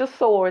Page of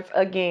Swords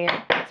again.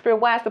 Spirit,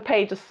 why is the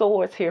Page of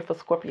Swords here for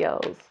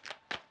Scorpios?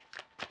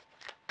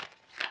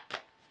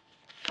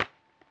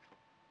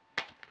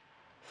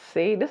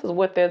 See, this is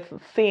what they're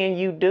seeing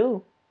you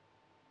do.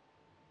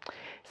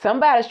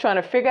 Somebody's trying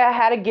to figure out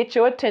how to get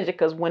your attention,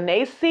 because when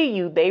they see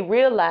you, they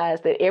realize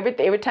that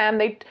every time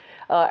they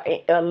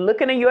are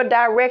looking in your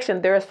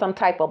direction, there is some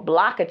type of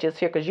blockages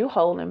here because you're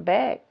holding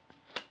back.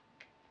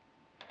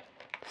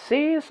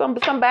 See,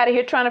 somebody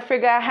here trying to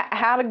figure out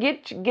how to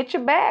get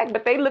your back,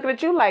 but they looking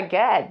at you like,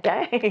 God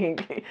dang.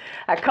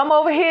 I come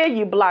over here,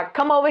 you block.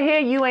 Come over here,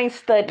 you ain't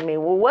studying me.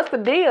 Well, what's the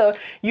deal?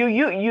 You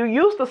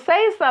used to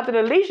say something.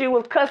 At least you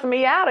was cussing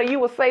me out, or you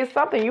would say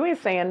something. You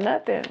ain't saying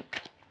nothing.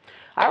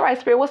 All right,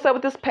 Spirit, what's up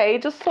with this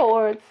Page of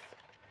Swords?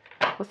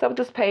 What's up with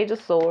this Page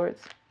of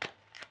Swords?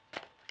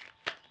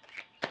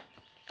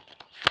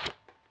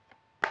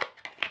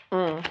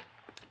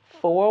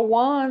 Four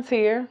Wands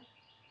here.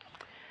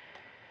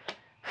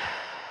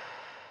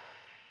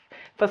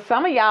 For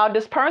some of y'all,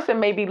 this person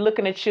may be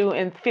looking at you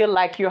and feel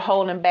like you're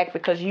holding back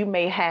because you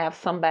may have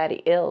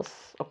somebody else,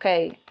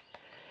 okay?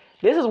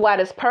 This is why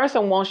this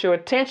person wants your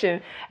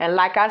attention. And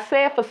like I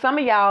said, for some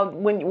of y'all,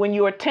 when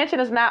your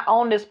attention is not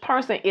on this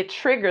person, it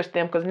triggers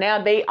them because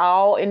now they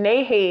all in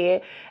their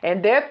head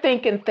and they're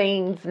thinking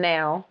things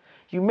now.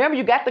 You remember,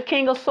 you got the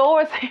King of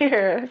Swords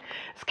here.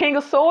 This King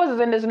of Swords is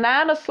in this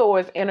Nine of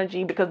Swords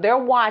energy because they're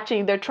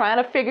watching. They're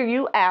trying to figure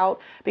you out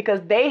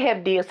because they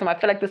have did something. I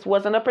feel like this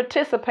wasn't a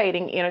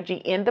participating energy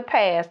in the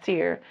past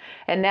here.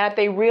 And now that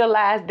they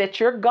realize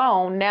that you're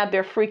gone, now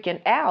they're freaking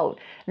out.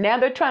 Now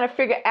they're trying to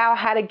figure out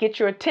how to get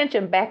your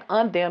attention back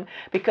on them,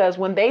 because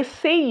when they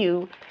see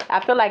you,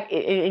 I feel like,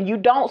 and you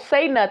don't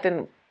say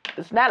nothing,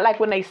 it's not like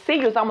when they see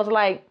you, it's almost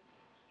like,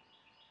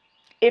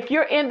 if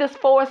you're in this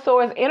Four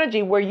Swords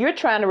energy where you're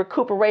trying to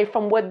recuperate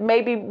from what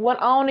maybe went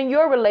on in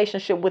your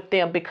relationship with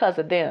them because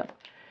of them.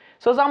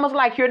 So it's almost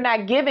like you're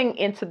not giving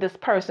into this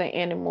person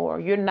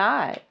anymore. You're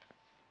not.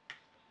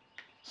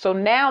 So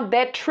now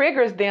that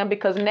triggers them,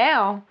 because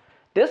now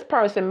this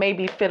person may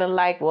be feeling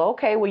like, well,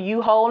 okay, well,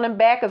 you holding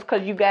back is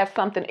because you got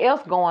something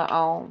else going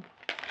on.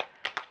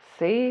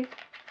 See?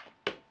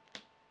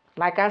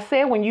 Like I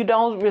said, when you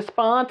don't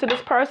respond to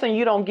this person,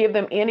 you don't give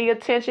them any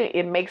attention,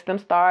 it makes them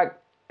start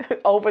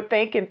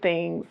overthinking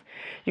things.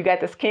 You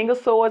got this King of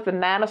Swords, the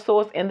Nine of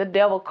Swords, and the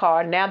Devil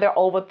card. Now they're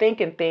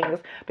overthinking things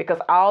because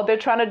all they're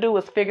trying to do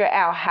is figure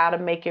out how to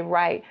make it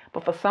right.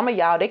 But for some of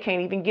y'all, they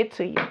can't even get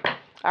to you.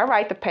 All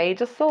right, the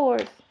Page of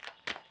Swords.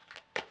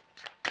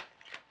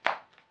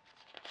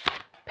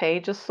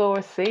 Page of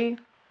Swords, see?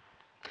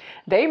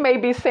 They may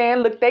be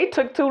saying, look, they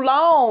took too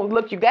long.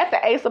 Look, you got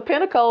the Ace of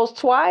Pentacles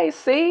twice,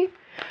 see?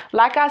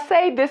 Like I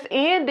say, this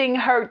ending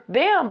hurt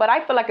them, but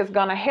I feel like it's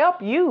going to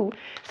help you.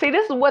 See,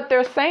 this is what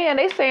they're saying.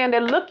 They're saying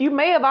that, look, you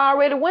may have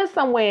already went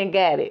somewhere and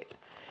got it.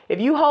 If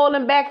you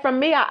holding back from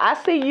me, I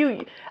see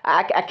you.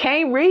 I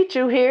can't read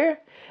you here.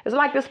 It's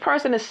like this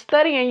person is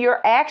studying your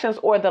actions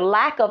or the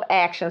lack of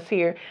actions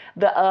here.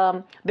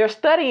 They're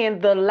studying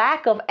the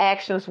lack of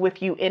actions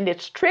with you, and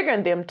it's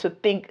triggering them to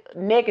think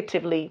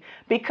negatively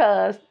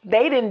because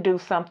they didn't do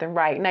something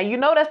right. Now, you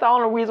know that's the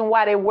only reason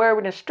why they're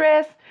worried and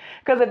stressed.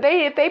 Because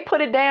if they put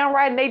it down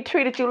right and they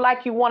treated you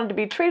like you wanted to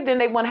be treated, then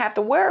they wouldn't have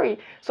to worry.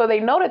 So they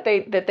know that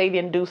they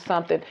didn't do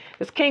something.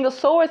 This King of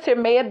Swords here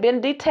may have been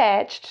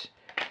detached.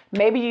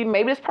 Maybe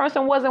this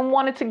person wasn't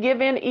wanting to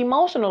give in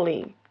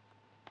emotionally.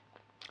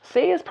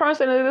 See, this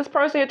person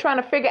here trying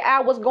to figure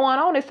out what's going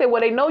on. They say,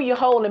 well, they know you're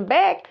holding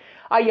back.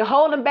 Are you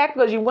holding back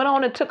because you went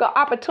on and took an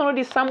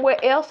opportunity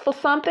somewhere else for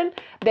something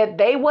that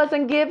they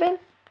wasn't given?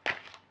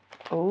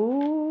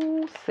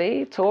 Ooh,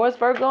 see, Taurus,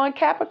 Virgo, and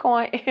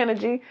Capricorn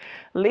energy.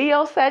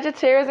 Leo,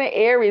 Sagittarius, and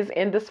Aries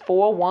in this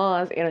Four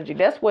Wands energy.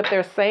 That's what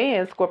they're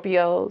saying,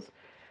 Scorpios.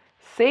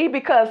 See,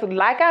 because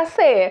like I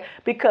said,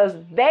 because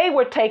they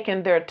were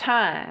taking their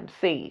time,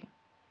 see.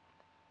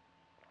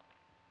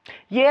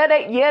 Yeah,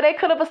 they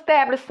could have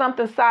established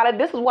something solid.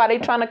 This is why they're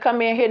trying to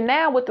come in here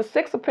now with the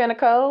Six of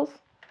Pentacles.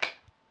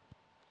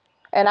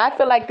 And I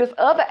feel like this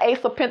other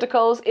Ace of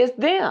Pentacles is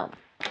them.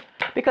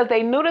 Because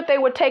they knew that they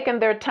were taking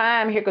their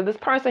time here. Because this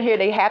person here,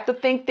 they have to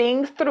think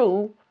things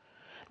through.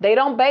 They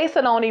don't base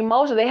it on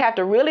emotion. They have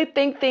to really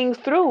think things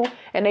through,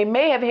 and they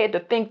may have had to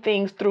think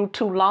things through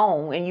too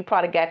long, and you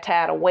probably got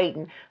tired of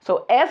waiting.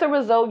 So as a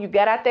result, you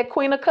got out that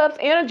Queen of Cups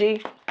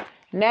energy.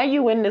 Now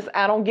you in this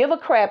I don't give a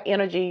crap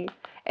energy,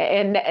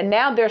 and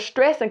now they're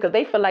stressing because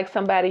they feel like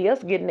somebody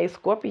else getting their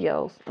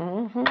Scorpios.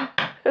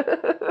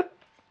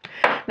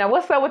 Now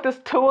what's up with this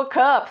Two of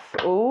Cups?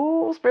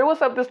 Ooh, Spirit,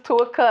 what's up with this Two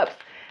of Cups?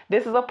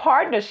 This is a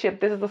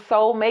partnership. This is a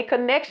soulmate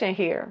connection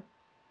here.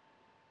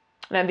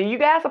 Now, you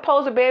guys are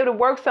supposed to be able to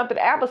work something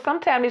out, but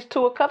sometimes this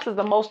Two of Cups is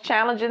the most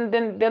challenging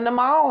than them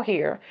all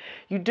here.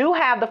 You do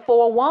have the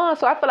Four of Wands,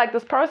 so I feel like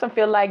this person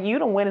feel like you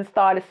done went and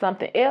started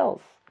something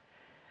else.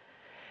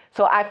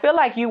 So I feel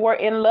like you were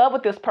in love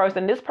with this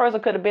person. This person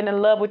could have been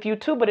in love with you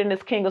too, but in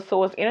this King of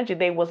Swords energy,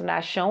 they was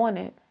not showing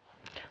it.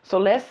 So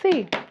let's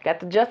see.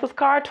 Got the Justice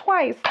card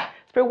twice.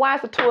 Spirit, why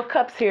is the Two of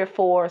Cups here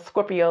for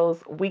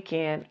Scorpio's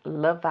weekend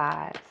love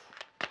vibes?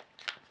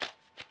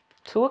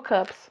 Two of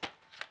Cups.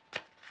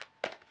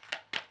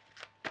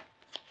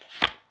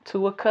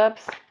 Two of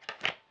Cups,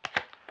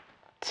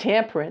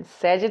 Temperance,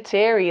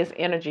 Sagittarius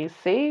energy.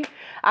 See,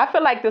 I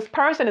feel like this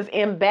person is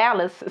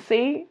imbalanced.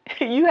 See,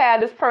 you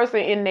have this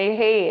person in their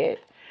head.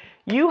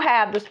 You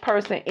have this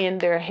person in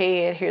their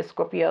head here,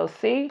 Scorpio.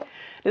 See,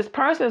 this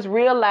person is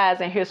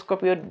realizing here,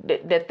 Scorpio,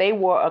 that they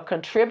were a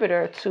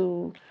contributor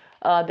to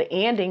the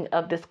ending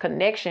of this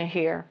connection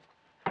here.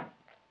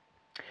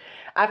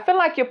 I feel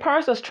like your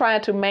person is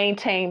trying to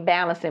maintain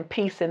balance and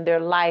peace in their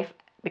life,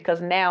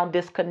 because now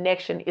this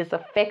connection is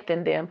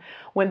affecting them.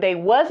 When it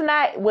wasn't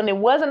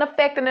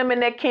affecting them in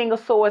that King of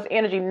Swords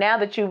energy, now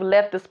that you've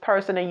left this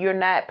person and you're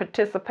not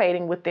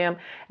participating with them,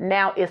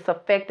 now it's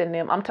affecting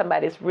them. I'm talking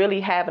about it's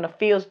really having a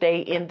field day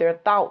in their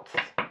thoughts.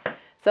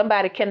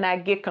 Somebody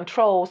cannot get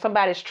control.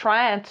 Somebody's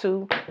trying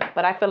to,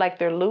 but I feel like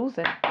they're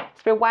losing.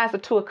 Spirit, why is the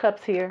Two of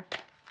Cups here?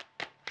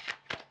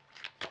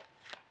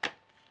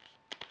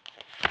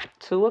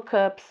 Two of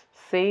Cups.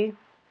 See?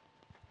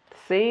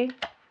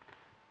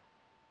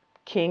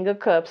 King of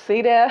Cups.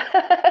 See that?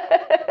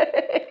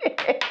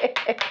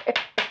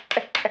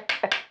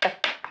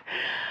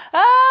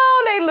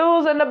 Oh, they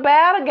losing the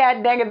battle.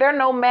 God dang it. They're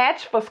no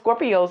match for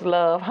Scorpio's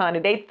love, honey.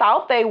 They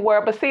thought they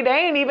were, but see, they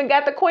ain't even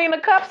got the Queen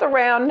of Cups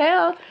around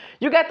now.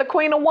 You got the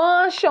Queen of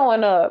Wands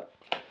showing up.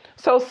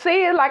 So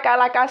see, like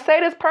I say,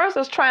 this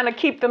person's trying to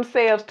keep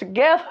themselves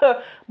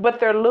together,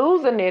 but they're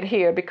losing it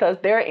here because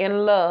they're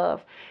in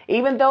love.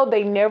 Even though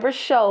they never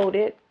showed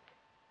it,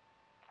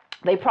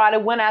 they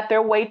probably went out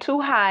their way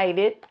to hide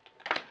it.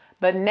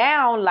 But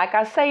now, like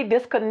I say,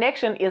 this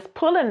connection is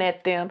pulling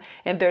at them,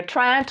 and they're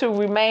trying to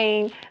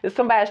remain,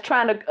 somebody's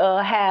trying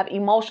to have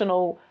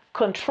emotional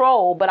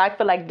control, but I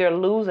feel like they're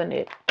losing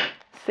it.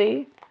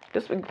 See,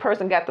 this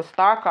person got the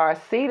Star card.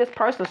 See, this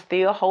person's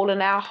still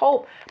holding out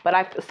hope. But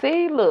I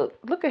see,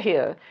 look at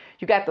here.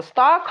 You got the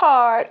Star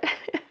card,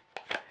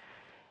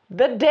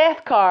 the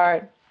Death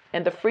card,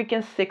 and the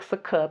freaking Six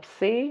of Cups.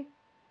 See?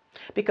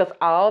 Because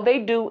all they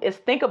do is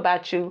think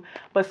about you.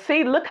 But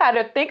see, look how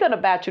they're thinking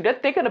about you. They're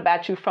thinking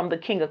about you from the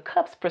King of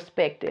Cups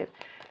perspective.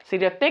 See,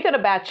 they're thinking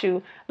about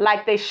you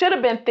like they should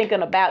have been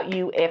thinking about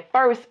you at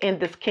first in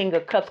this King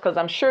of Cups, because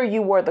I'm sure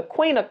you were the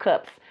Queen of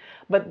Cups.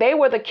 But they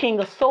were the King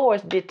of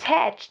Swords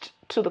detached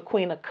to the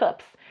Queen of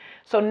Cups.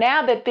 So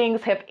now that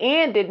things have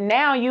ended,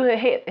 now you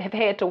have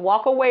had to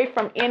walk away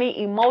from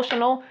any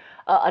emotional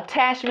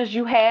attachments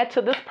you had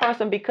to this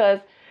person, because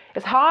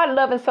it's hard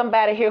loving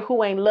somebody here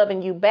who ain't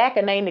loving you back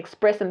and ain't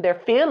expressing their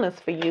feelings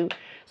for you.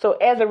 So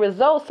as a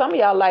result, some of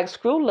y'all like,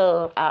 screw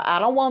love. I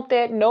don't want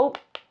that. Nope.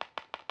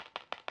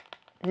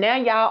 Now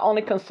y'all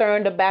only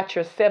concerned about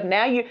yourself.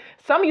 Now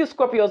some of you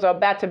Scorpios are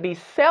about to be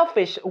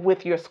selfish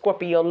with your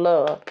Scorpio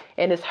love,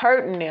 and it's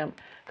hurting them.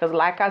 Because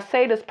like I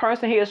say, this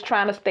person here is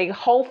trying to stay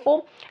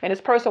hopeful, and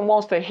this person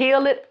wants to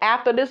heal it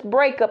after this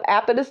breakup,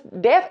 after this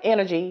death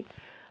energy.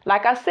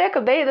 Like I said,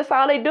 because that's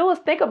all they do is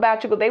think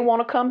about you, because they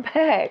want to come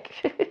back.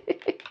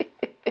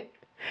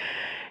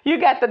 You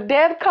got the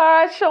Death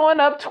card showing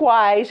up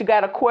twice. You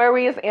got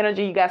Aquarius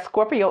energy. You got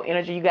Scorpio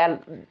energy. You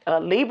got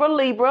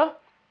Libra.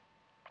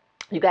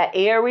 You got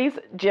Aries,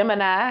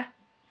 Gemini.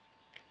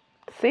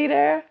 See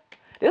there?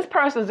 This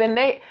person's in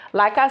there.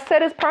 Like I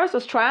said, this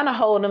person's trying to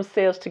hold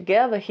themselves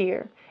together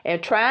here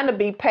and trying to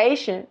be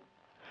patient.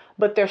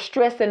 But they're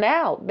stressing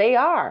out. They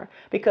are.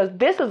 Because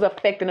this is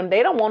affecting them.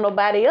 They don't want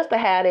nobody else to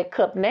have that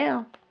cup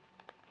now.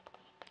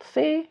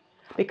 See?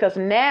 Because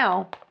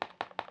now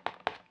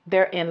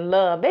they're in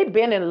love. They've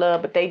been in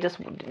love, but they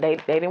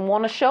didn't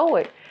want to show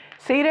it.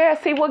 See there?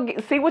 See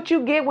what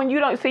you get when you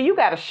don't. See, you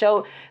got to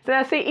show. So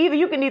now, see, either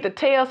you can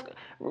tell.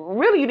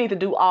 Really, you need to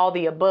do all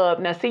the above.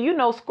 Now, see, you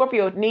know,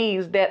 Scorpio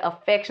needs that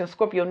affection.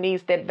 Scorpio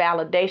needs that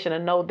validation,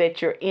 and know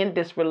that you're in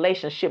this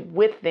relationship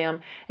with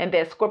them, and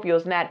that Scorpio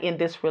is not in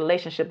this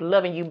relationship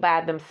loving you by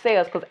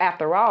themselves. Because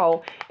after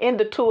all, in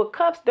the Two of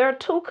Cups, there are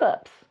two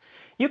cups.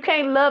 You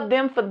can't love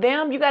them for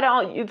them.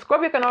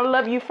 Scorpio can only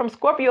love you from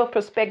Scorpio's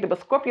perspective,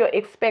 but Scorpio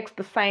expects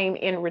the same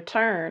in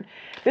return.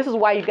 This is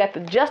why you got the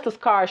Justice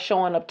card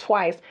showing up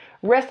twice.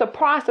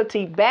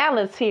 Reciprocity,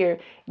 balance here,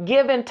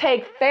 give and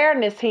take,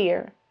 fairness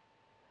here.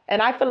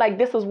 And I feel like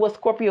this is what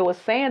Scorpio was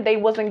saying. They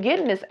wasn't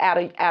getting this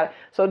out.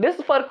 So this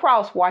is for the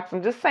cross watch.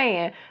 I'm just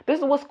saying. This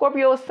is what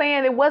Scorpio was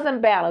saying. It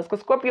wasn't balanced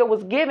because Scorpio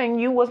was giving.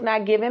 You was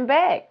not giving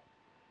back.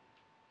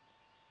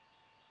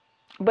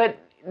 But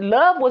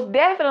love was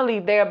definitely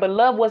there, but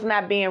love was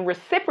not being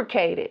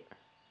reciprocated.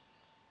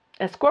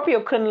 And Scorpio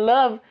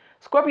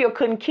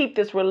couldn't keep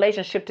this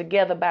relationship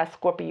together by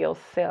Scorpio's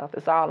self.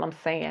 Is all I'm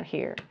saying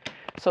here.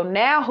 So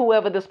now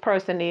whoever this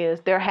person is,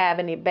 they're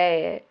having it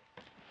bad.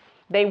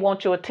 They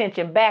want your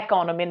attention back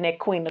on them in that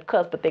Queen of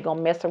Cups, but they're going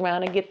to mess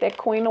around and get that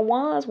Queen of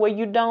Wands where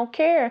you don't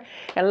care.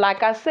 And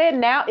like I said,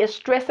 now it's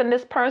stressing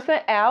this person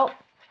out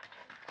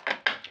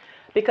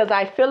because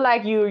I feel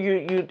like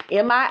you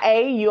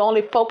MIA, you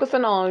only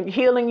focusing on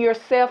healing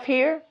yourself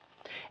here.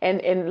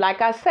 And like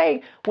I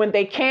say, when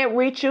they can't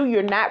reach you,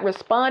 you're not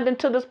responding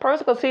to this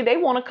person. Because, see, they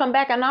want to come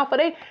back and offer.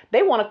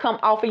 They want to come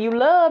offer you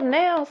love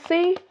now,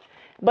 see?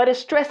 But it's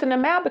stressing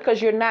them out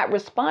because you're not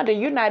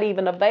responding. You're not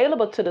even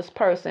available to this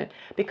person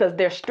because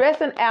they're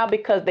stressing out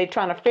because they're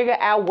trying to figure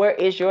out where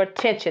is your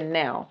attention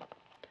now.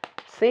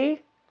 See?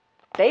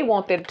 They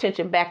want their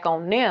attention back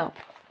on them.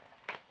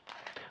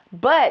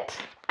 But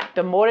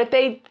the more that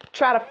they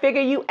try to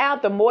figure you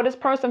out, the more this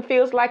person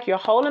feels like you're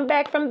holding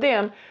back from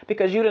them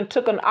because you done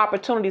took an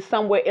opportunity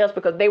somewhere else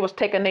because they was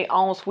taking their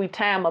own sweet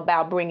time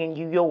about bringing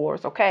you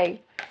yours,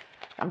 okay?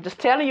 I'm just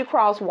telling you,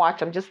 cross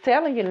watch. I'm just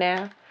telling you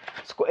now.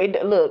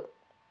 Look.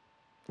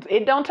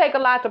 It don't take a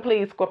lot to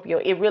please Scorpio.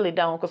 It really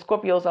don't, because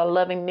Scorpios are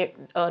loving,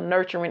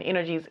 nurturing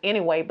energies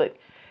anyway. But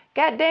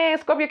goddamn,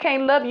 Scorpio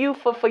can't love you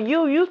for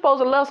you. You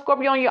supposed to love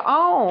Scorpio on your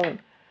own.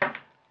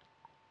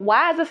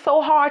 Why is it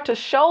so hard to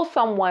show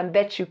someone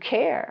that you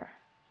care?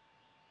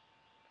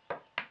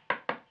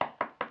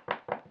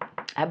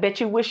 I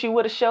bet you wish you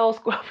would have showed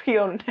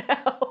Scorpio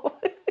now.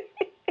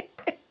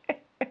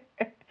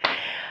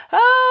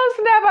 Oh,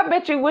 snap. I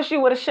bet you wish you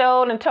would have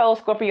showed and told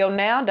Scorpio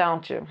now,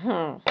 don't you?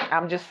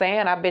 I'm just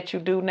saying, I bet you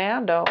do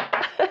now, though.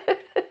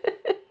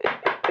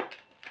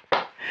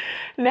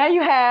 Now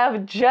you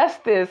have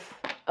justice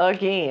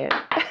again.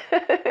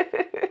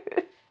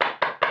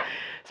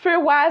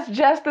 Spirit, why is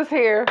justice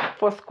here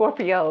for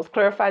Scorpios?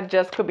 Clarified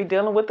justice could be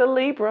dealing with a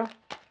Libra.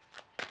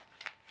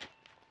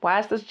 Why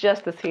is this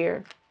justice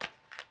here?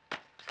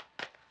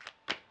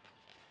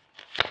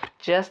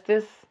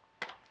 Justice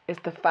is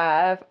the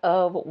 5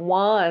 of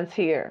Wands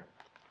here.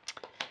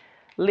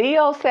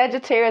 Leo,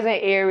 Sagittarius,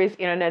 and Aries.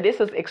 Now this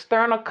is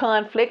external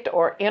conflict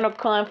or inner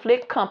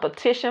conflict,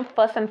 competition,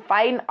 fussing,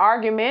 fighting,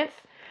 arguments.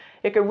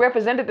 It could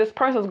represent that this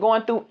person's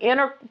going through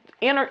inner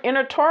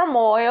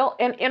turmoil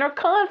and inner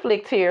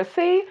conflict here.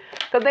 See,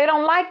 because they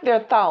don't like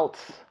their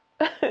thoughts.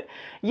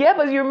 Yeah,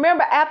 but you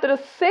remember after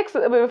the 6,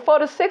 before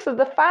the 6 is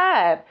the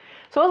 5.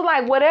 So it's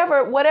like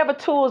whatever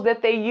tools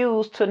that they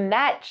use to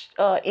not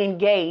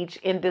engage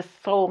in this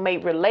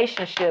soulmate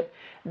relationship,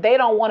 they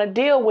don't want to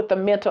deal with the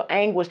mental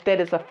anguish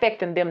that is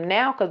affecting them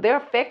now because they're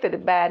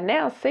affected by it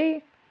now,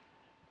 see?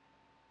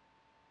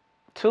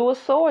 2 of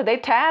Swords. They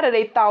tired of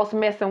their thoughts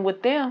messing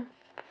with them.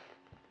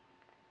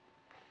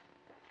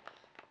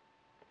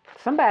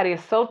 Somebody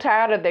is so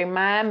tired of their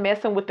mind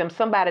messing with them.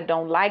 Somebody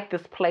don't like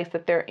this place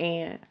that they're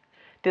in.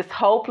 This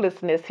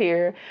hopelessness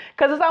here.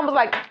 Because it's almost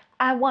like,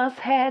 I once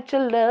had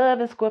your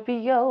love in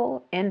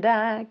Scorpio, and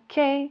I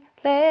can't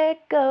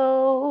let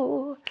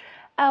go.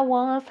 I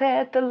once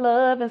had the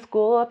love in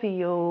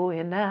Scorpio,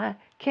 and I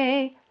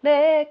can't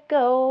let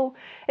go.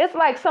 It's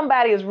like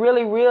somebody is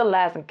really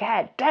realizing,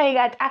 God dang,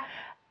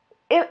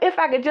 if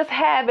I could just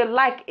have it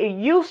like it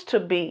used to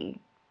be.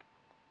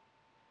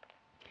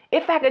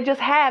 If I could just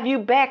have you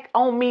back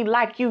on me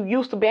like you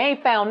used to be. I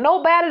ain't found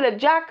nobody to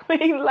jock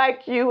me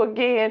like you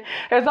again.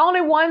 There's only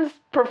one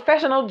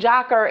professional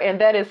jocker, and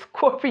that is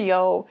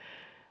Scorpio.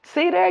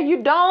 See there?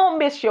 You don't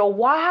miss your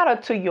water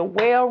till your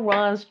well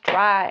runs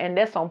dry, and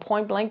that's on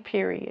point blank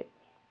period.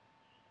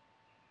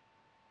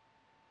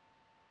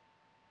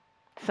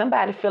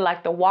 Somebody feel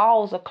like the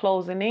walls are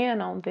closing in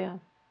on them.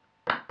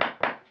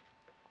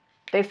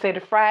 They say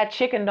the fried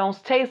chicken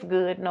don't taste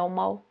good no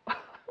more.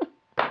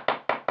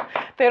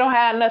 They don't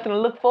have nothing to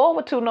look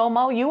forward to no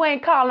more. You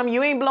ain't calling them.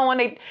 You ain't blowing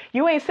it.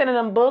 You ain't sending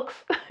them books.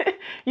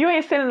 You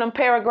ain't sending them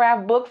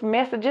paragraph books,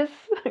 messages.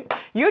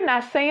 You're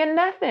not saying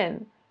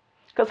nothing.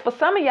 Because for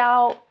some of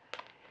y'all,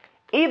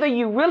 either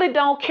you really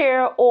don't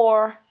care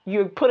or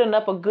you're putting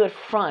up a good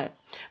front.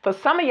 For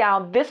some of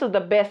y'all, this is the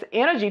best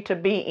energy to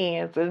be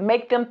in. To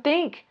make them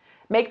think.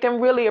 Make them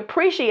really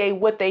appreciate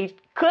what they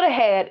could have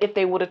had if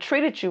they would have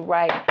treated you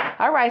right.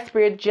 All right,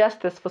 Spirit,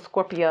 justice for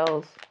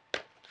Scorpios.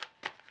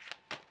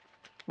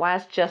 Why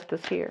is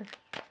justice here?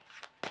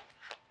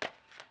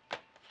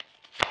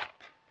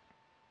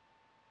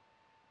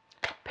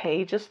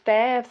 Page of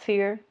Staves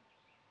here.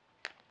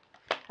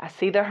 I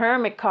see the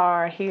Hermit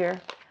card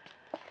here.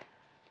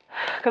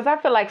 Because I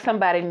feel like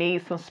somebody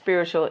needs some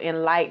spiritual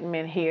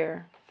enlightenment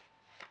here.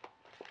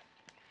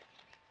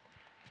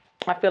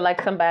 I feel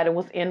like somebody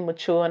was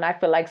immature, and I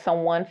feel like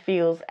someone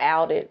feels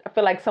outed. I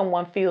feel like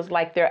someone feels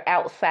like they're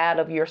outside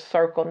of your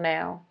circle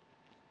now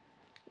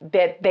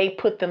that they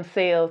put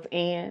themselves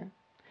in.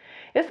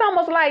 It's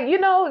almost like, you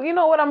know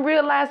what I'm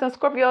realizing,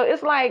 Scorpio?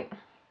 It's like,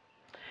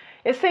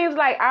 it seems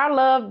like our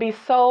love be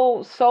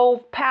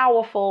so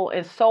powerful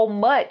and so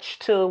much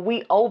till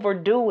we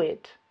overdo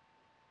it.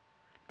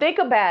 Think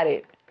about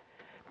it.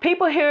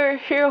 People hear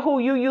who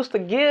you used to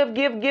give,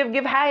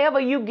 however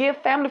you give,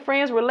 family,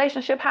 friends,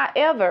 relationship,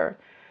 however.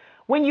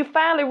 When you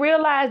finally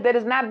realize that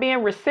it's not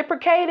being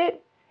reciprocated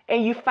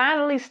and you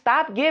finally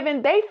stop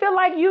giving, they feel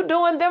like you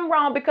doing them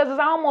wrong because it's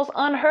almost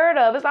unheard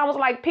of. It's almost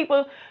like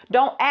people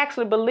don't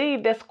actually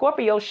believe that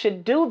Scorpio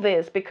should do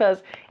this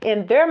because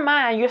in their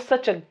mind, you're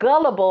such a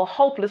gullible,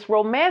 hopeless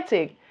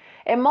romantic.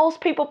 And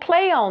most people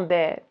play on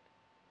that.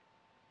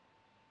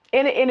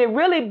 And it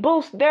really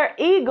boosts their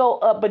ego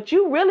up, but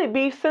you really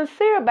be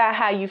sincere about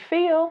how you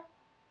feel.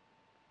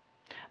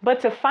 But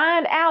to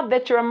find out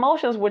that your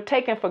emotions were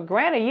taken for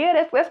granted, yeah,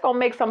 that's going to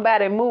make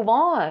somebody move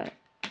on.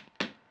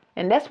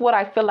 And that's what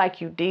I feel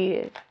like you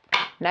did.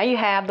 Now you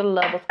have the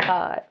Lovers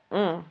card.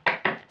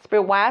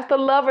 Spirit, why is the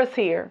Lovers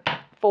here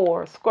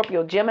for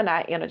Scorpio,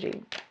 Gemini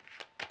energy?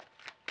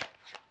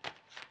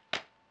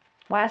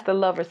 Why is the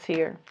Lovers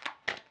here?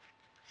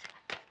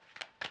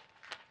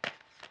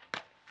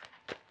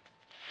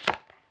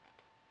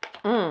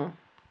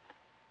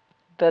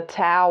 The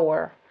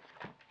Tower.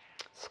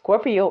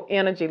 Scorpio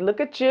energy. Look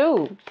at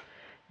you.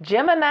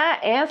 Gemini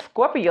and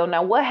Scorpio.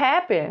 Now what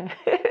happened?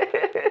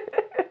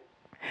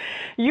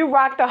 You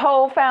rocked the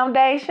whole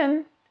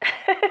foundation.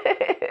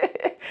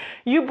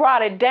 You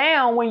brought it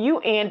down when you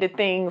ended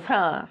things,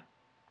 huh?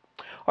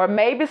 Or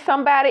maybe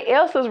somebody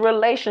else's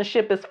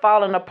relationship is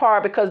falling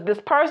apart because this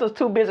person's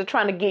too busy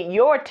trying to get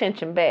your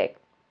attention back.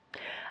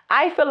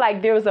 I feel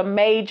like there was a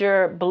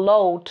major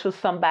blow to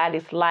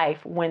somebody's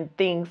life when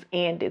things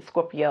ended,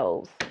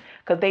 Scorpios.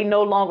 Because they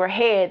no longer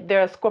had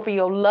their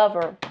Scorpio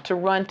lover to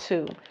run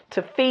to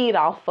feed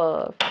off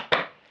of.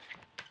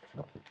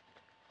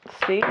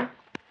 See?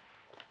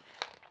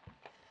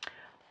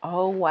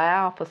 Oh,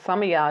 wow. For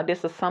some of y'all,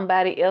 this is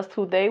somebody else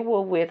who they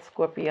were with,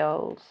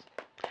 Scorpios.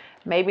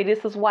 Maybe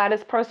this is why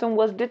this person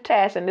was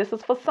detached. And this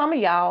is for some of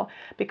y'all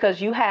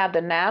because you have the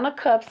Nine of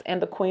Cups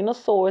and the Queen of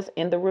Swords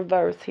in the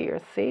reverse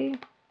here. See?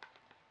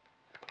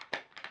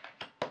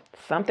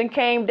 Something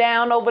came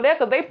down over there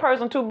because they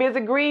person too busy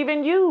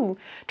grieving you,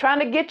 trying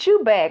to get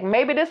you back.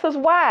 Maybe this is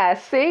why.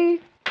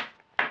 See?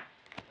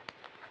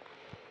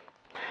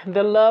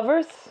 The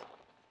Lovers.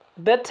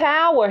 The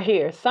Tower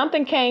here.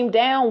 Something came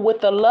down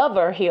with the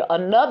lover here.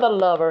 Another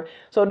lover.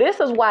 So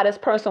this is why this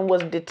person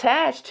was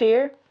detached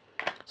here.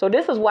 So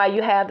this is why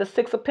you have the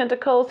Six of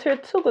Pentacles here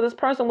too. Because this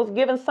person was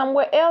given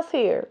somewhere else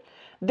here.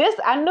 This,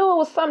 I knew it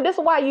was something. This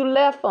is why you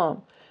left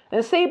them.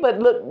 And see, but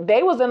look,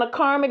 they was in a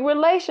karmic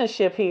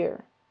relationship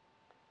here.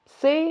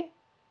 See?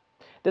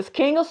 This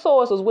King of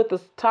Swords was with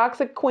this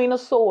toxic Queen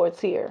of Swords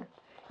here.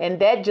 And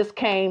that just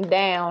came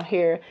down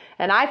here.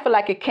 And I feel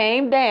like it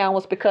came down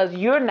was because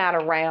you're not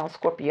around,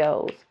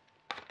 Scorpios.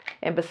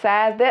 And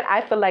besides that, I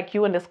feel like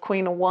you and this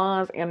Queen of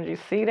Wands energy.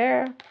 See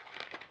there?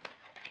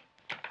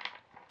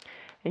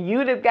 And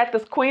you just got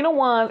this Queen of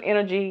Wands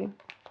energy.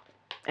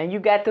 And you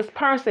got this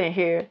person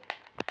here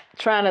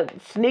trying to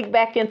sneak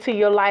back into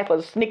your life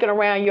or sneaking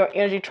around your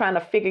energy, trying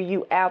to figure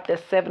you out.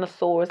 That Seven of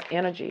Swords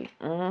energy.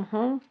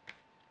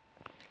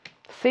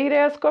 See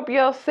there,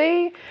 Scorpio?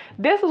 See?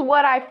 This is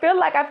what I feel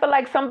like. I feel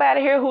like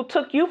somebody here who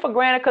took you for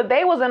granted because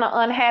they was in an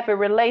unhappy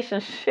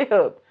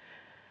relationship.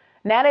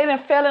 Now they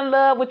done fell in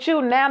love with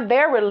you. Now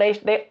their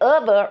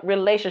other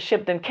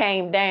relationship then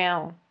came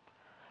down.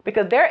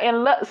 Because they're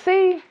in love.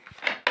 See?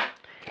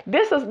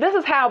 This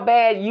is how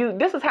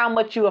this is how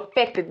much you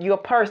affected your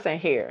person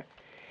here.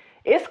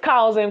 It's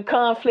causing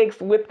conflicts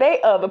with their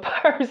other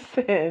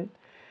person.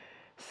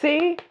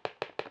 See?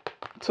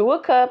 Two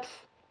of Cups,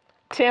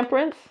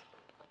 Temperance,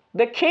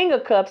 the King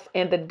of Cups,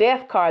 and the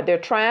Death card. They're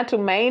trying to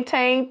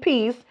maintain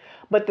peace,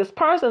 but this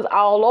person's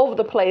all over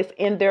the place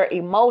in their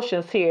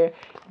emotions here.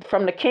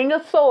 From the King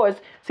of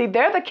Swords. See,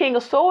 they're the King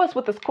of Swords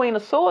with this Queen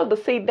of Swords,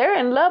 but see, they're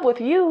in love with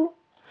you.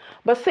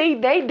 But see,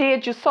 they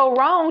did you so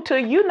wrong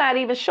to you not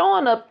even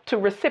showing up to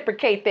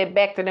reciprocate that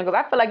back to them. Because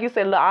I feel like you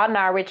said, look, I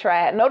already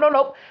tried.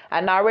 No.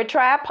 I already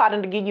tried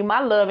plotting to give you my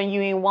love and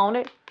you ain't want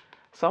it.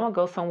 So I'm going to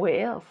go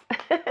somewhere else.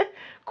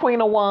 Queen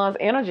of Wands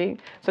energy.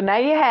 So now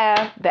you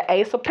have the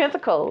Ace of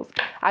Pentacles.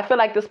 I feel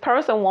like this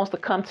person wants to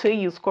come to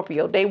you,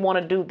 Scorpio. They want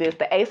to do this.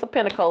 The Ace of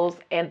Pentacles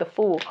and the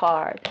Fool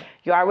card.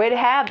 You already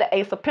have the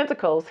Ace of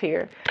Pentacles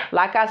here.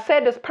 Like I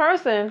said, this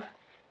person...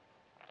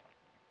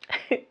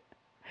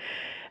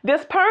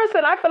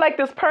 I feel like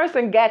this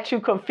person got you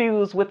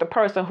confused with the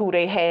person who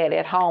they had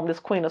at home, this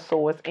Queen of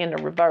Swords in the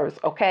reverse,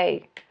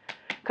 okay?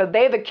 Because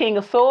they're the King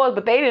of Swords,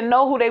 but they didn't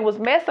know who they was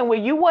messing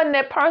with. You wasn't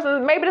that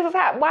person. Maybe this is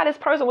why this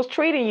person was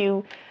treating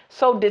you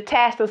so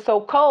detached and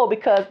so cold,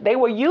 because they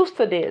were used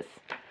to this.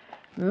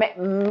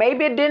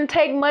 Maybe it didn't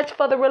take much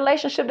for the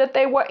relationship that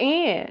they were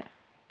in.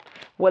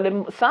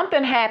 Well,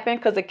 something happened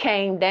because it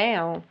came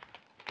down.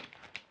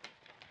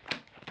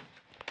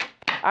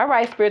 All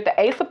right, Spirit, the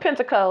Ace of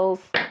Pentacles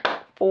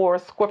for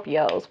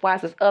Scorpios. Why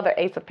is this other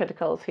Ace of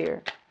Pentacles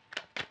here?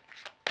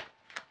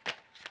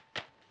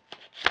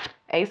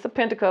 Ace of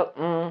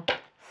Pentacles.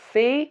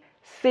 See.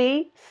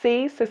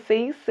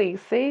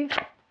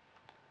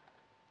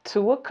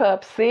 Two of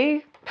Cups.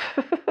 See.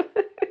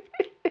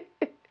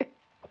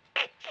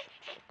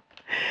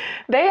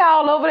 They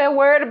all over there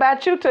worried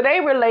about you till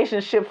their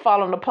relationship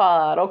falling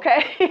apart,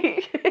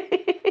 okay?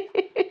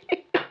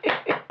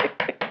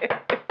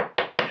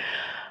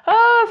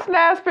 Oh,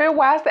 snap, Spirit.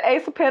 Why is the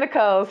Ace of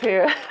Pentacles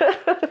here?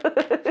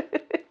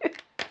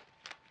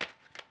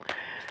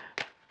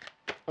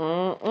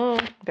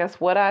 That's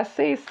what I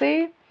see.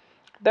 See?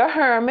 The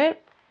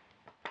Hermit.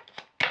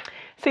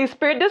 See,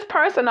 Spirit, this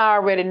person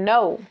already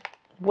know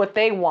what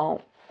they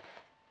want.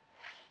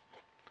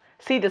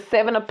 See, the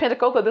Seven of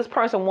Pentacles, because this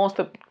person wants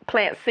to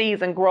plant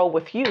seeds and grow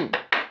with you.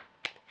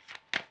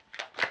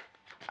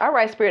 All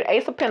right, Spirit,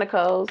 Ace of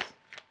Pentacles.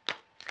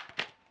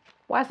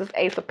 Why is this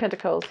Ace of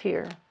Pentacles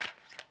here?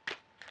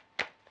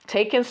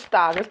 Taking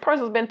stock. This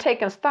person's been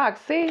taking stock,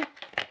 see?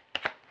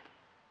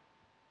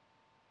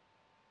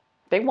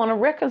 They want to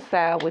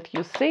reconcile with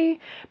you, see?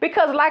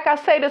 Because like I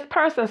say, this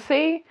person,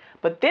 see?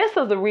 But this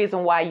is the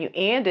reason why you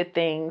ended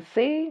things,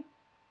 see?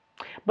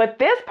 But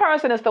this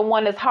person is the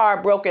one that's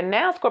heartbroken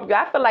now, Scorpio.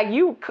 I feel like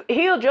you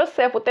healed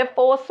yourself with that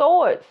Four of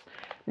Swords.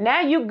 Now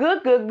you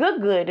good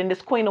in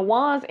this Queen of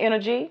Wands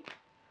energy.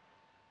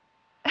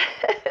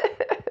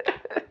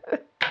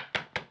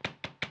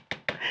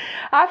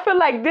 I feel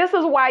like this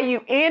is why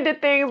you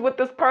ended things with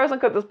this person,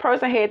 because this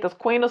person had this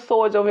Queen of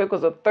Swords over here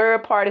because of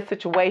third-party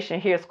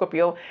situation here,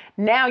 Scorpio.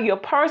 Now your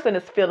person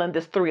is feeling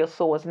this Three of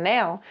Swords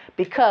now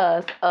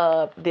because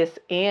of this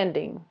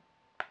ending.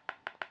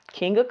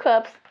 King of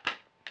Cups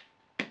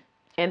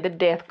and the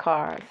Death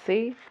card,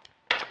 see?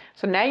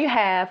 So now you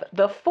have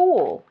the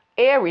Fool,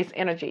 Aries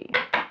energy.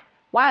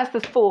 Why is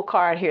this Fool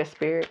card here,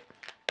 Spirit?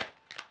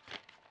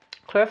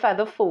 Clarify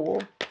the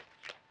Fool.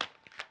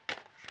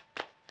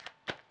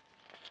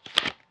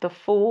 The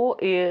Fool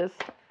is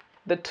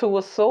the Two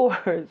of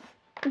Swords.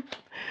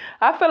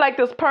 I feel like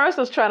this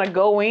person's trying to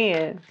go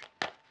in.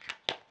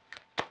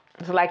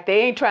 It's like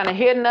they ain't trying to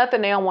hear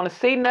nothing. They don't want to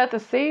see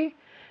nothing. See?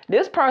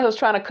 This person's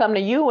trying to come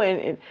to you.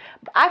 And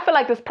I feel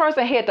like this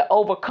person had to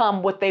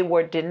overcome what they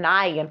were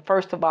denying,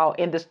 first of all,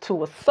 in this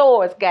Two of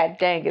Swords. God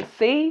dang it.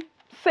 See?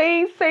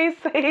 See?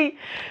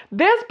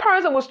 This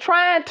person was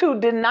trying to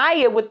deny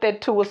it with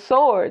that Two of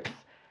Swords.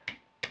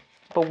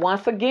 But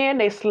once again,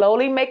 they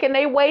slowly making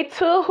their way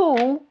to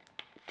who?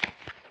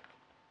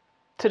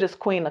 To this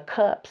Queen of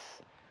Cups.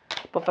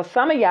 But for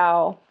some of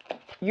y'all,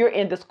 you're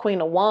in this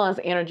Queen of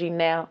Wands energy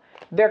now.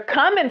 They're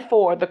coming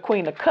for the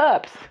Queen of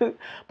Cups.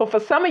 But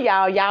for some of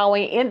y'all, y'all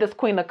ain't in this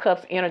Queen of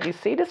Cups energy.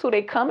 See, this is who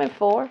they coming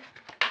for.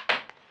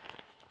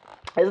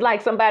 It's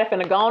like somebody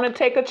finna go on and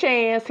take a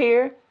chance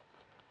here.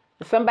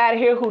 Somebody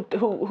here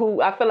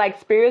who I feel like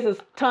spirits is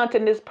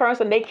taunting this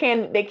person. They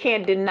can't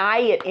deny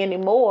it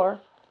anymore.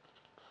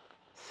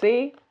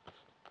 See,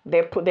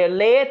 they're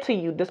led to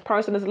you. This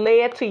person is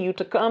led to you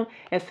to come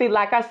and see.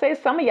 Like I say,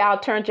 some of y'all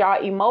turned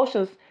y'all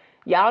emotions.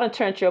 Y'all done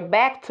turned your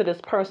back to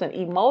this person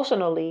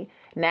emotionally.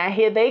 Now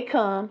here they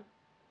come.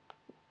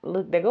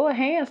 Look, there go a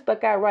hand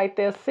stuck out right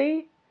there.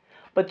 See,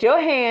 but your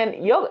hand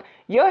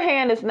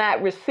is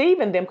not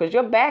receiving them because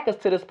your back is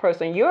to this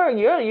person. Your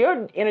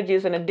energy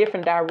is in a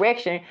different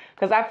direction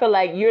because I feel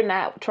like you're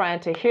not trying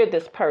to hear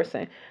this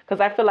person. Because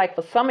I feel like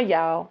for some of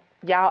y'all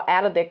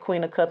out of that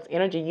Queen of Cups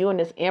energy, you and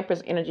this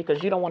Empress energy,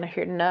 because you don't want to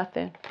hear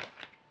nothing.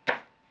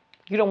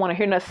 You don't want to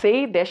hear nothing.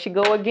 See, there she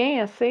go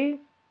again. See?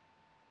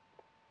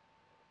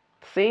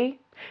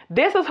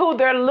 This is who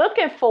they're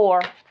looking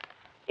for.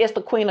 It's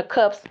the Queen of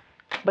Cups,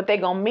 but they're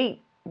going to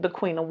meet the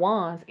Queen of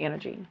Wands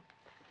energy.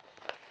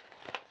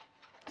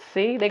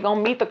 See, they're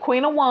going to meet the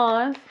Queen of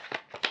Wands,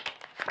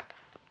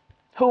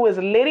 who is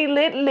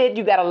lit.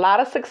 You got a lot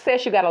of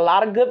success. You got a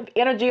lot of good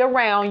energy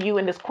around you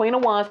in this Queen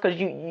of Wands because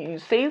you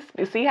see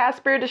how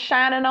Spirit is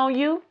shining on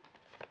you?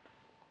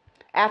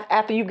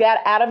 After you got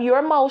out of your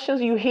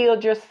emotions, you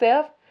healed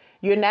yourself.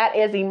 You're not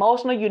as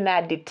emotional. You're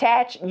not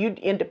detached. You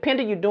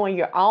independent. You're doing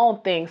your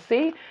own thing.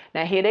 See?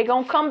 Now here they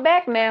going to come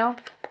back now.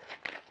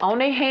 On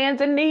their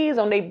hands and knees,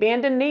 on their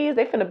bending knees.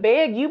 They finna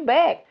beg you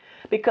back.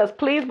 Because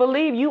please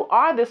believe you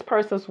are this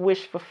person's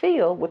wish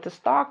fulfilled. With the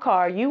Star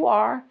card, you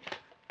are.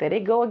 There they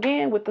go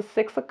again with the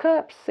Six of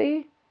Cups.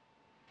 See?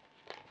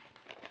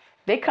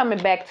 They coming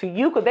back to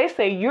you because they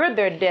say you're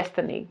their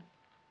destiny.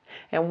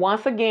 And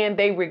once again,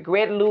 they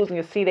regret losing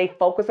you. See, they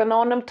focusing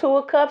on them Two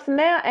of Cups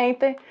now, ain't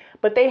they?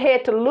 But they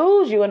had to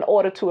lose you in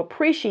order to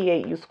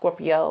appreciate you,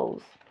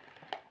 Scorpios.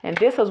 And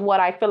this is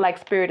what I feel like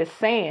Spirit is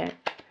saying.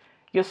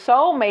 Your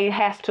soulmate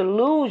has to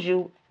lose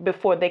you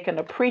before they can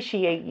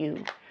appreciate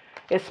you.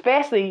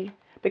 Especially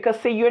because,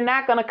 see, you're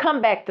not going to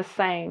come back the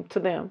same to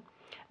them.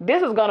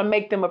 This is going to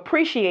make them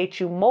appreciate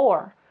you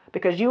more.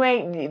 Because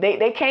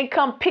they can't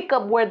come pick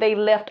up where they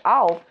left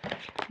off.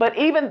 But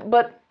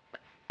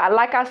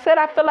like I said,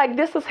 I feel like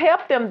this has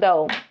helped them,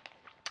 though.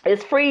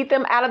 It's freed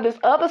them out of this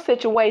other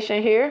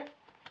situation here.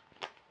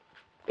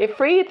 It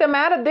freed them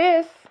out of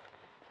this.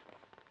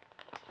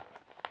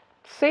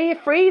 See,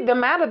 it freed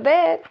them out of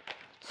that.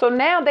 So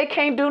now they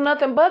can't do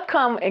nothing but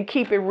come and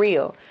keep it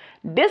real.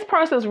 This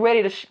person's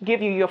ready to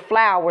give you your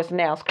flowers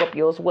now,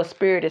 Scorpio, is what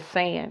Spirit is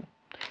saying.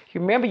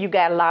 You remember, you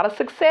got a lot of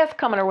success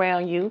coming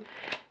around you.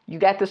 You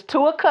got this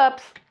Two of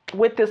Cups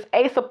with this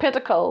Ace of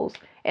Pentacles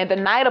and the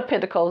Knight of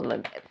Pentacles,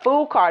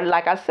 Fool card.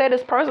 Like I said,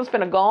 this person's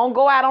finna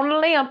go out on a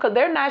limb because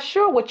they're not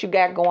sure what you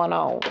got going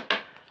on.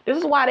 This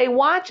is why they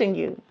watching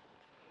you.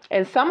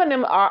 And some of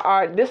them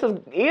this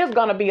is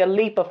going to be a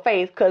leap of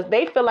faith because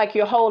they feel like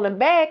you're holding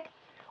back,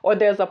 or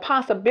there's a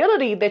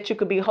possibility that you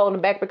could be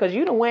holding back because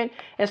you done went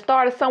and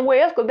started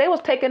somewhere else because they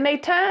was taking their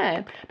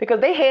time because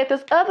they had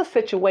this other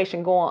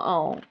situation going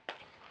on.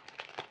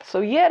 So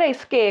yeah, they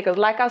scared because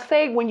like I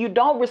say, when you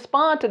don't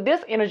respond to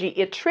this energy,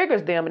 it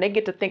triggers them and they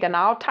get to thinking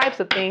all types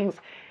of things,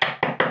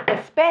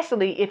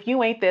 especially if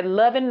you ain't that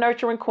loving,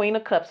 nurturing Queen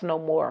of Cups no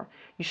more.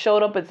 You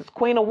showed up as this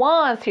Queen of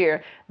Wands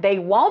here. They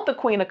want the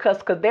Queen of Cups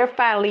because they're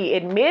finally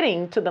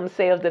admitting to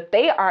themselves that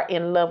they are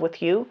in love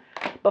with you.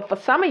 But for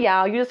some of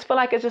y'all, you just feel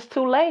like it's just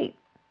too late.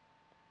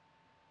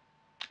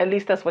 At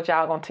least that's what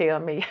y'all gonna tell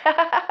me.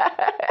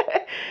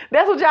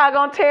 That's what y'all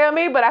gonna tell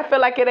me, but I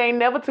feel like it ain't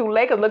never too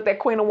late because look, that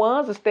Queen of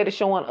Wands is steady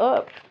showing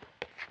up.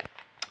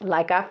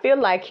 Like I feel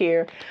like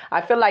here,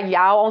 I feel like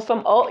y'all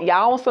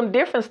on some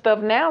different stuff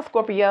now,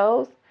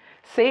 Scorpios.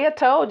 See, I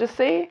told you,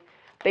 see?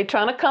 They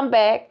trying to come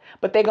back,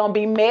 but they're going to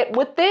be met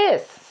with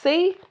this.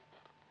 See?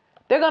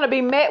 They're going to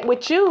be met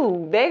with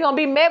you. They're going to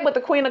be met with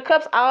the Queen of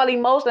Cups, all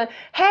emotional.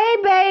 Hey,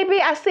 baby,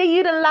 I see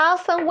you done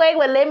lost some weight.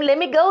 Well, let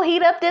me go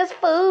heat up this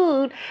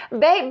food.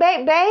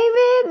 Baby,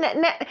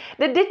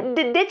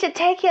 did you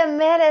take your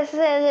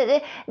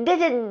medicine?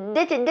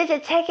 Did you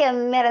take your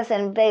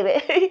medicine,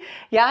 baby?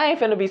 Y'all ain't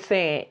finna be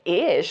saying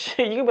ish.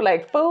 You be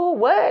like, fool,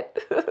 what?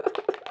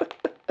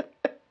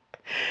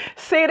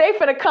 See, they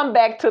finna come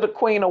back to the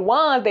Queen of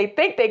Wands. They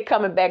think they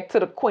coming back to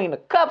the Queen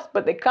of Cups,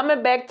 but they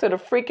coming back to the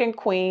freaking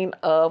Queen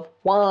of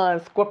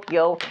Wands,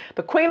 Scorpio.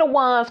 The Queen of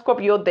Wands,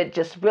 Scorpio, that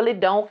just really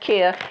don't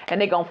care.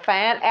 And they gonna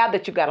find out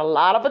that you got a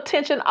lot of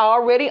attention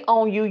already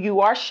on you. You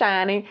are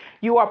shining.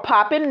 You are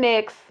popping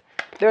necks.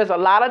 There's a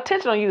lot of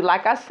attention on you.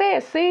 Like I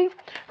said, see?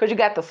 Because you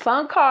got the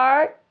Sun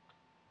card.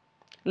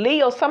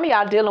 Leo, some of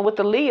y'all dealing with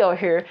the Leo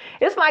here.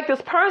 It's like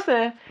this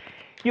person...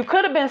 You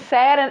could have been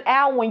sad and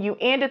out when you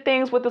ended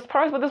things with this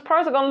person, but this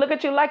person going to look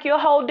at you like you're a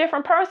whole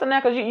different person now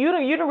because you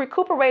done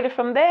recuperated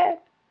from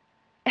that.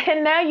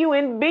 And now you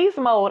in beast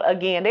mode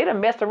again. They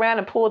done messed around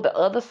and pulled the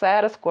other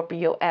side of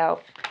Scorpio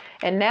out.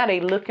 And now they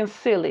looking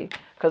silly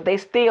because they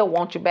still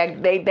want you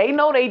back. They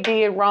know they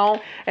did wrong.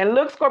 And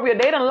look, Scorpio,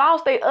 they done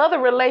lost their other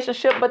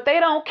relationship, but they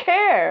don't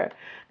care.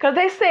 Because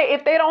they say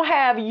if they don't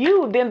have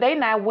you, then they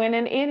not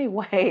winning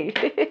anyway.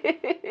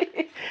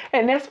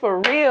 And that's for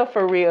real,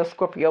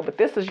 Scorpio. But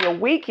this is your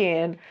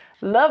weekend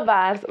love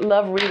vibes,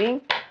 love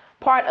reading.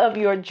 Part of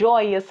your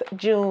joyous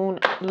June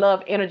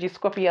love energy,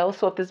 Scorpio.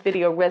 So if this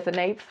video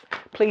resonates,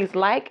 please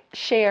like,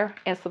 share,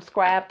 and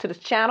subscribe to this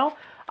channel.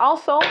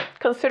 Also,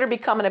 consider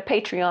becoming a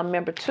Patreon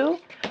member too.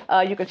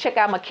 You can check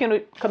out my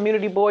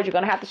community board. You're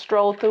going to have to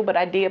stroll through, but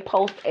I did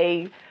post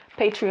a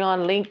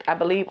Patreon link, I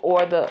believe,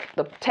 or the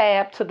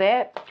tab to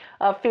that.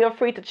 Feel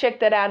free to check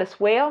that out as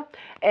well.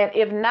 And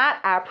if not,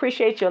 I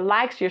appreciate your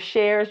likes, your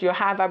shares, your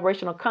high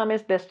vibrational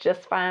comments. That's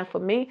just fine for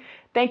me.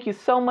 Thank you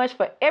so much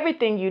for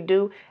everything you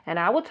do. And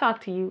I will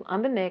talk to you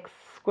on the next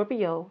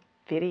Scorpio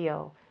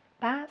video.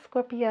 Bye,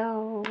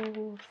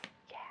 Scorpios.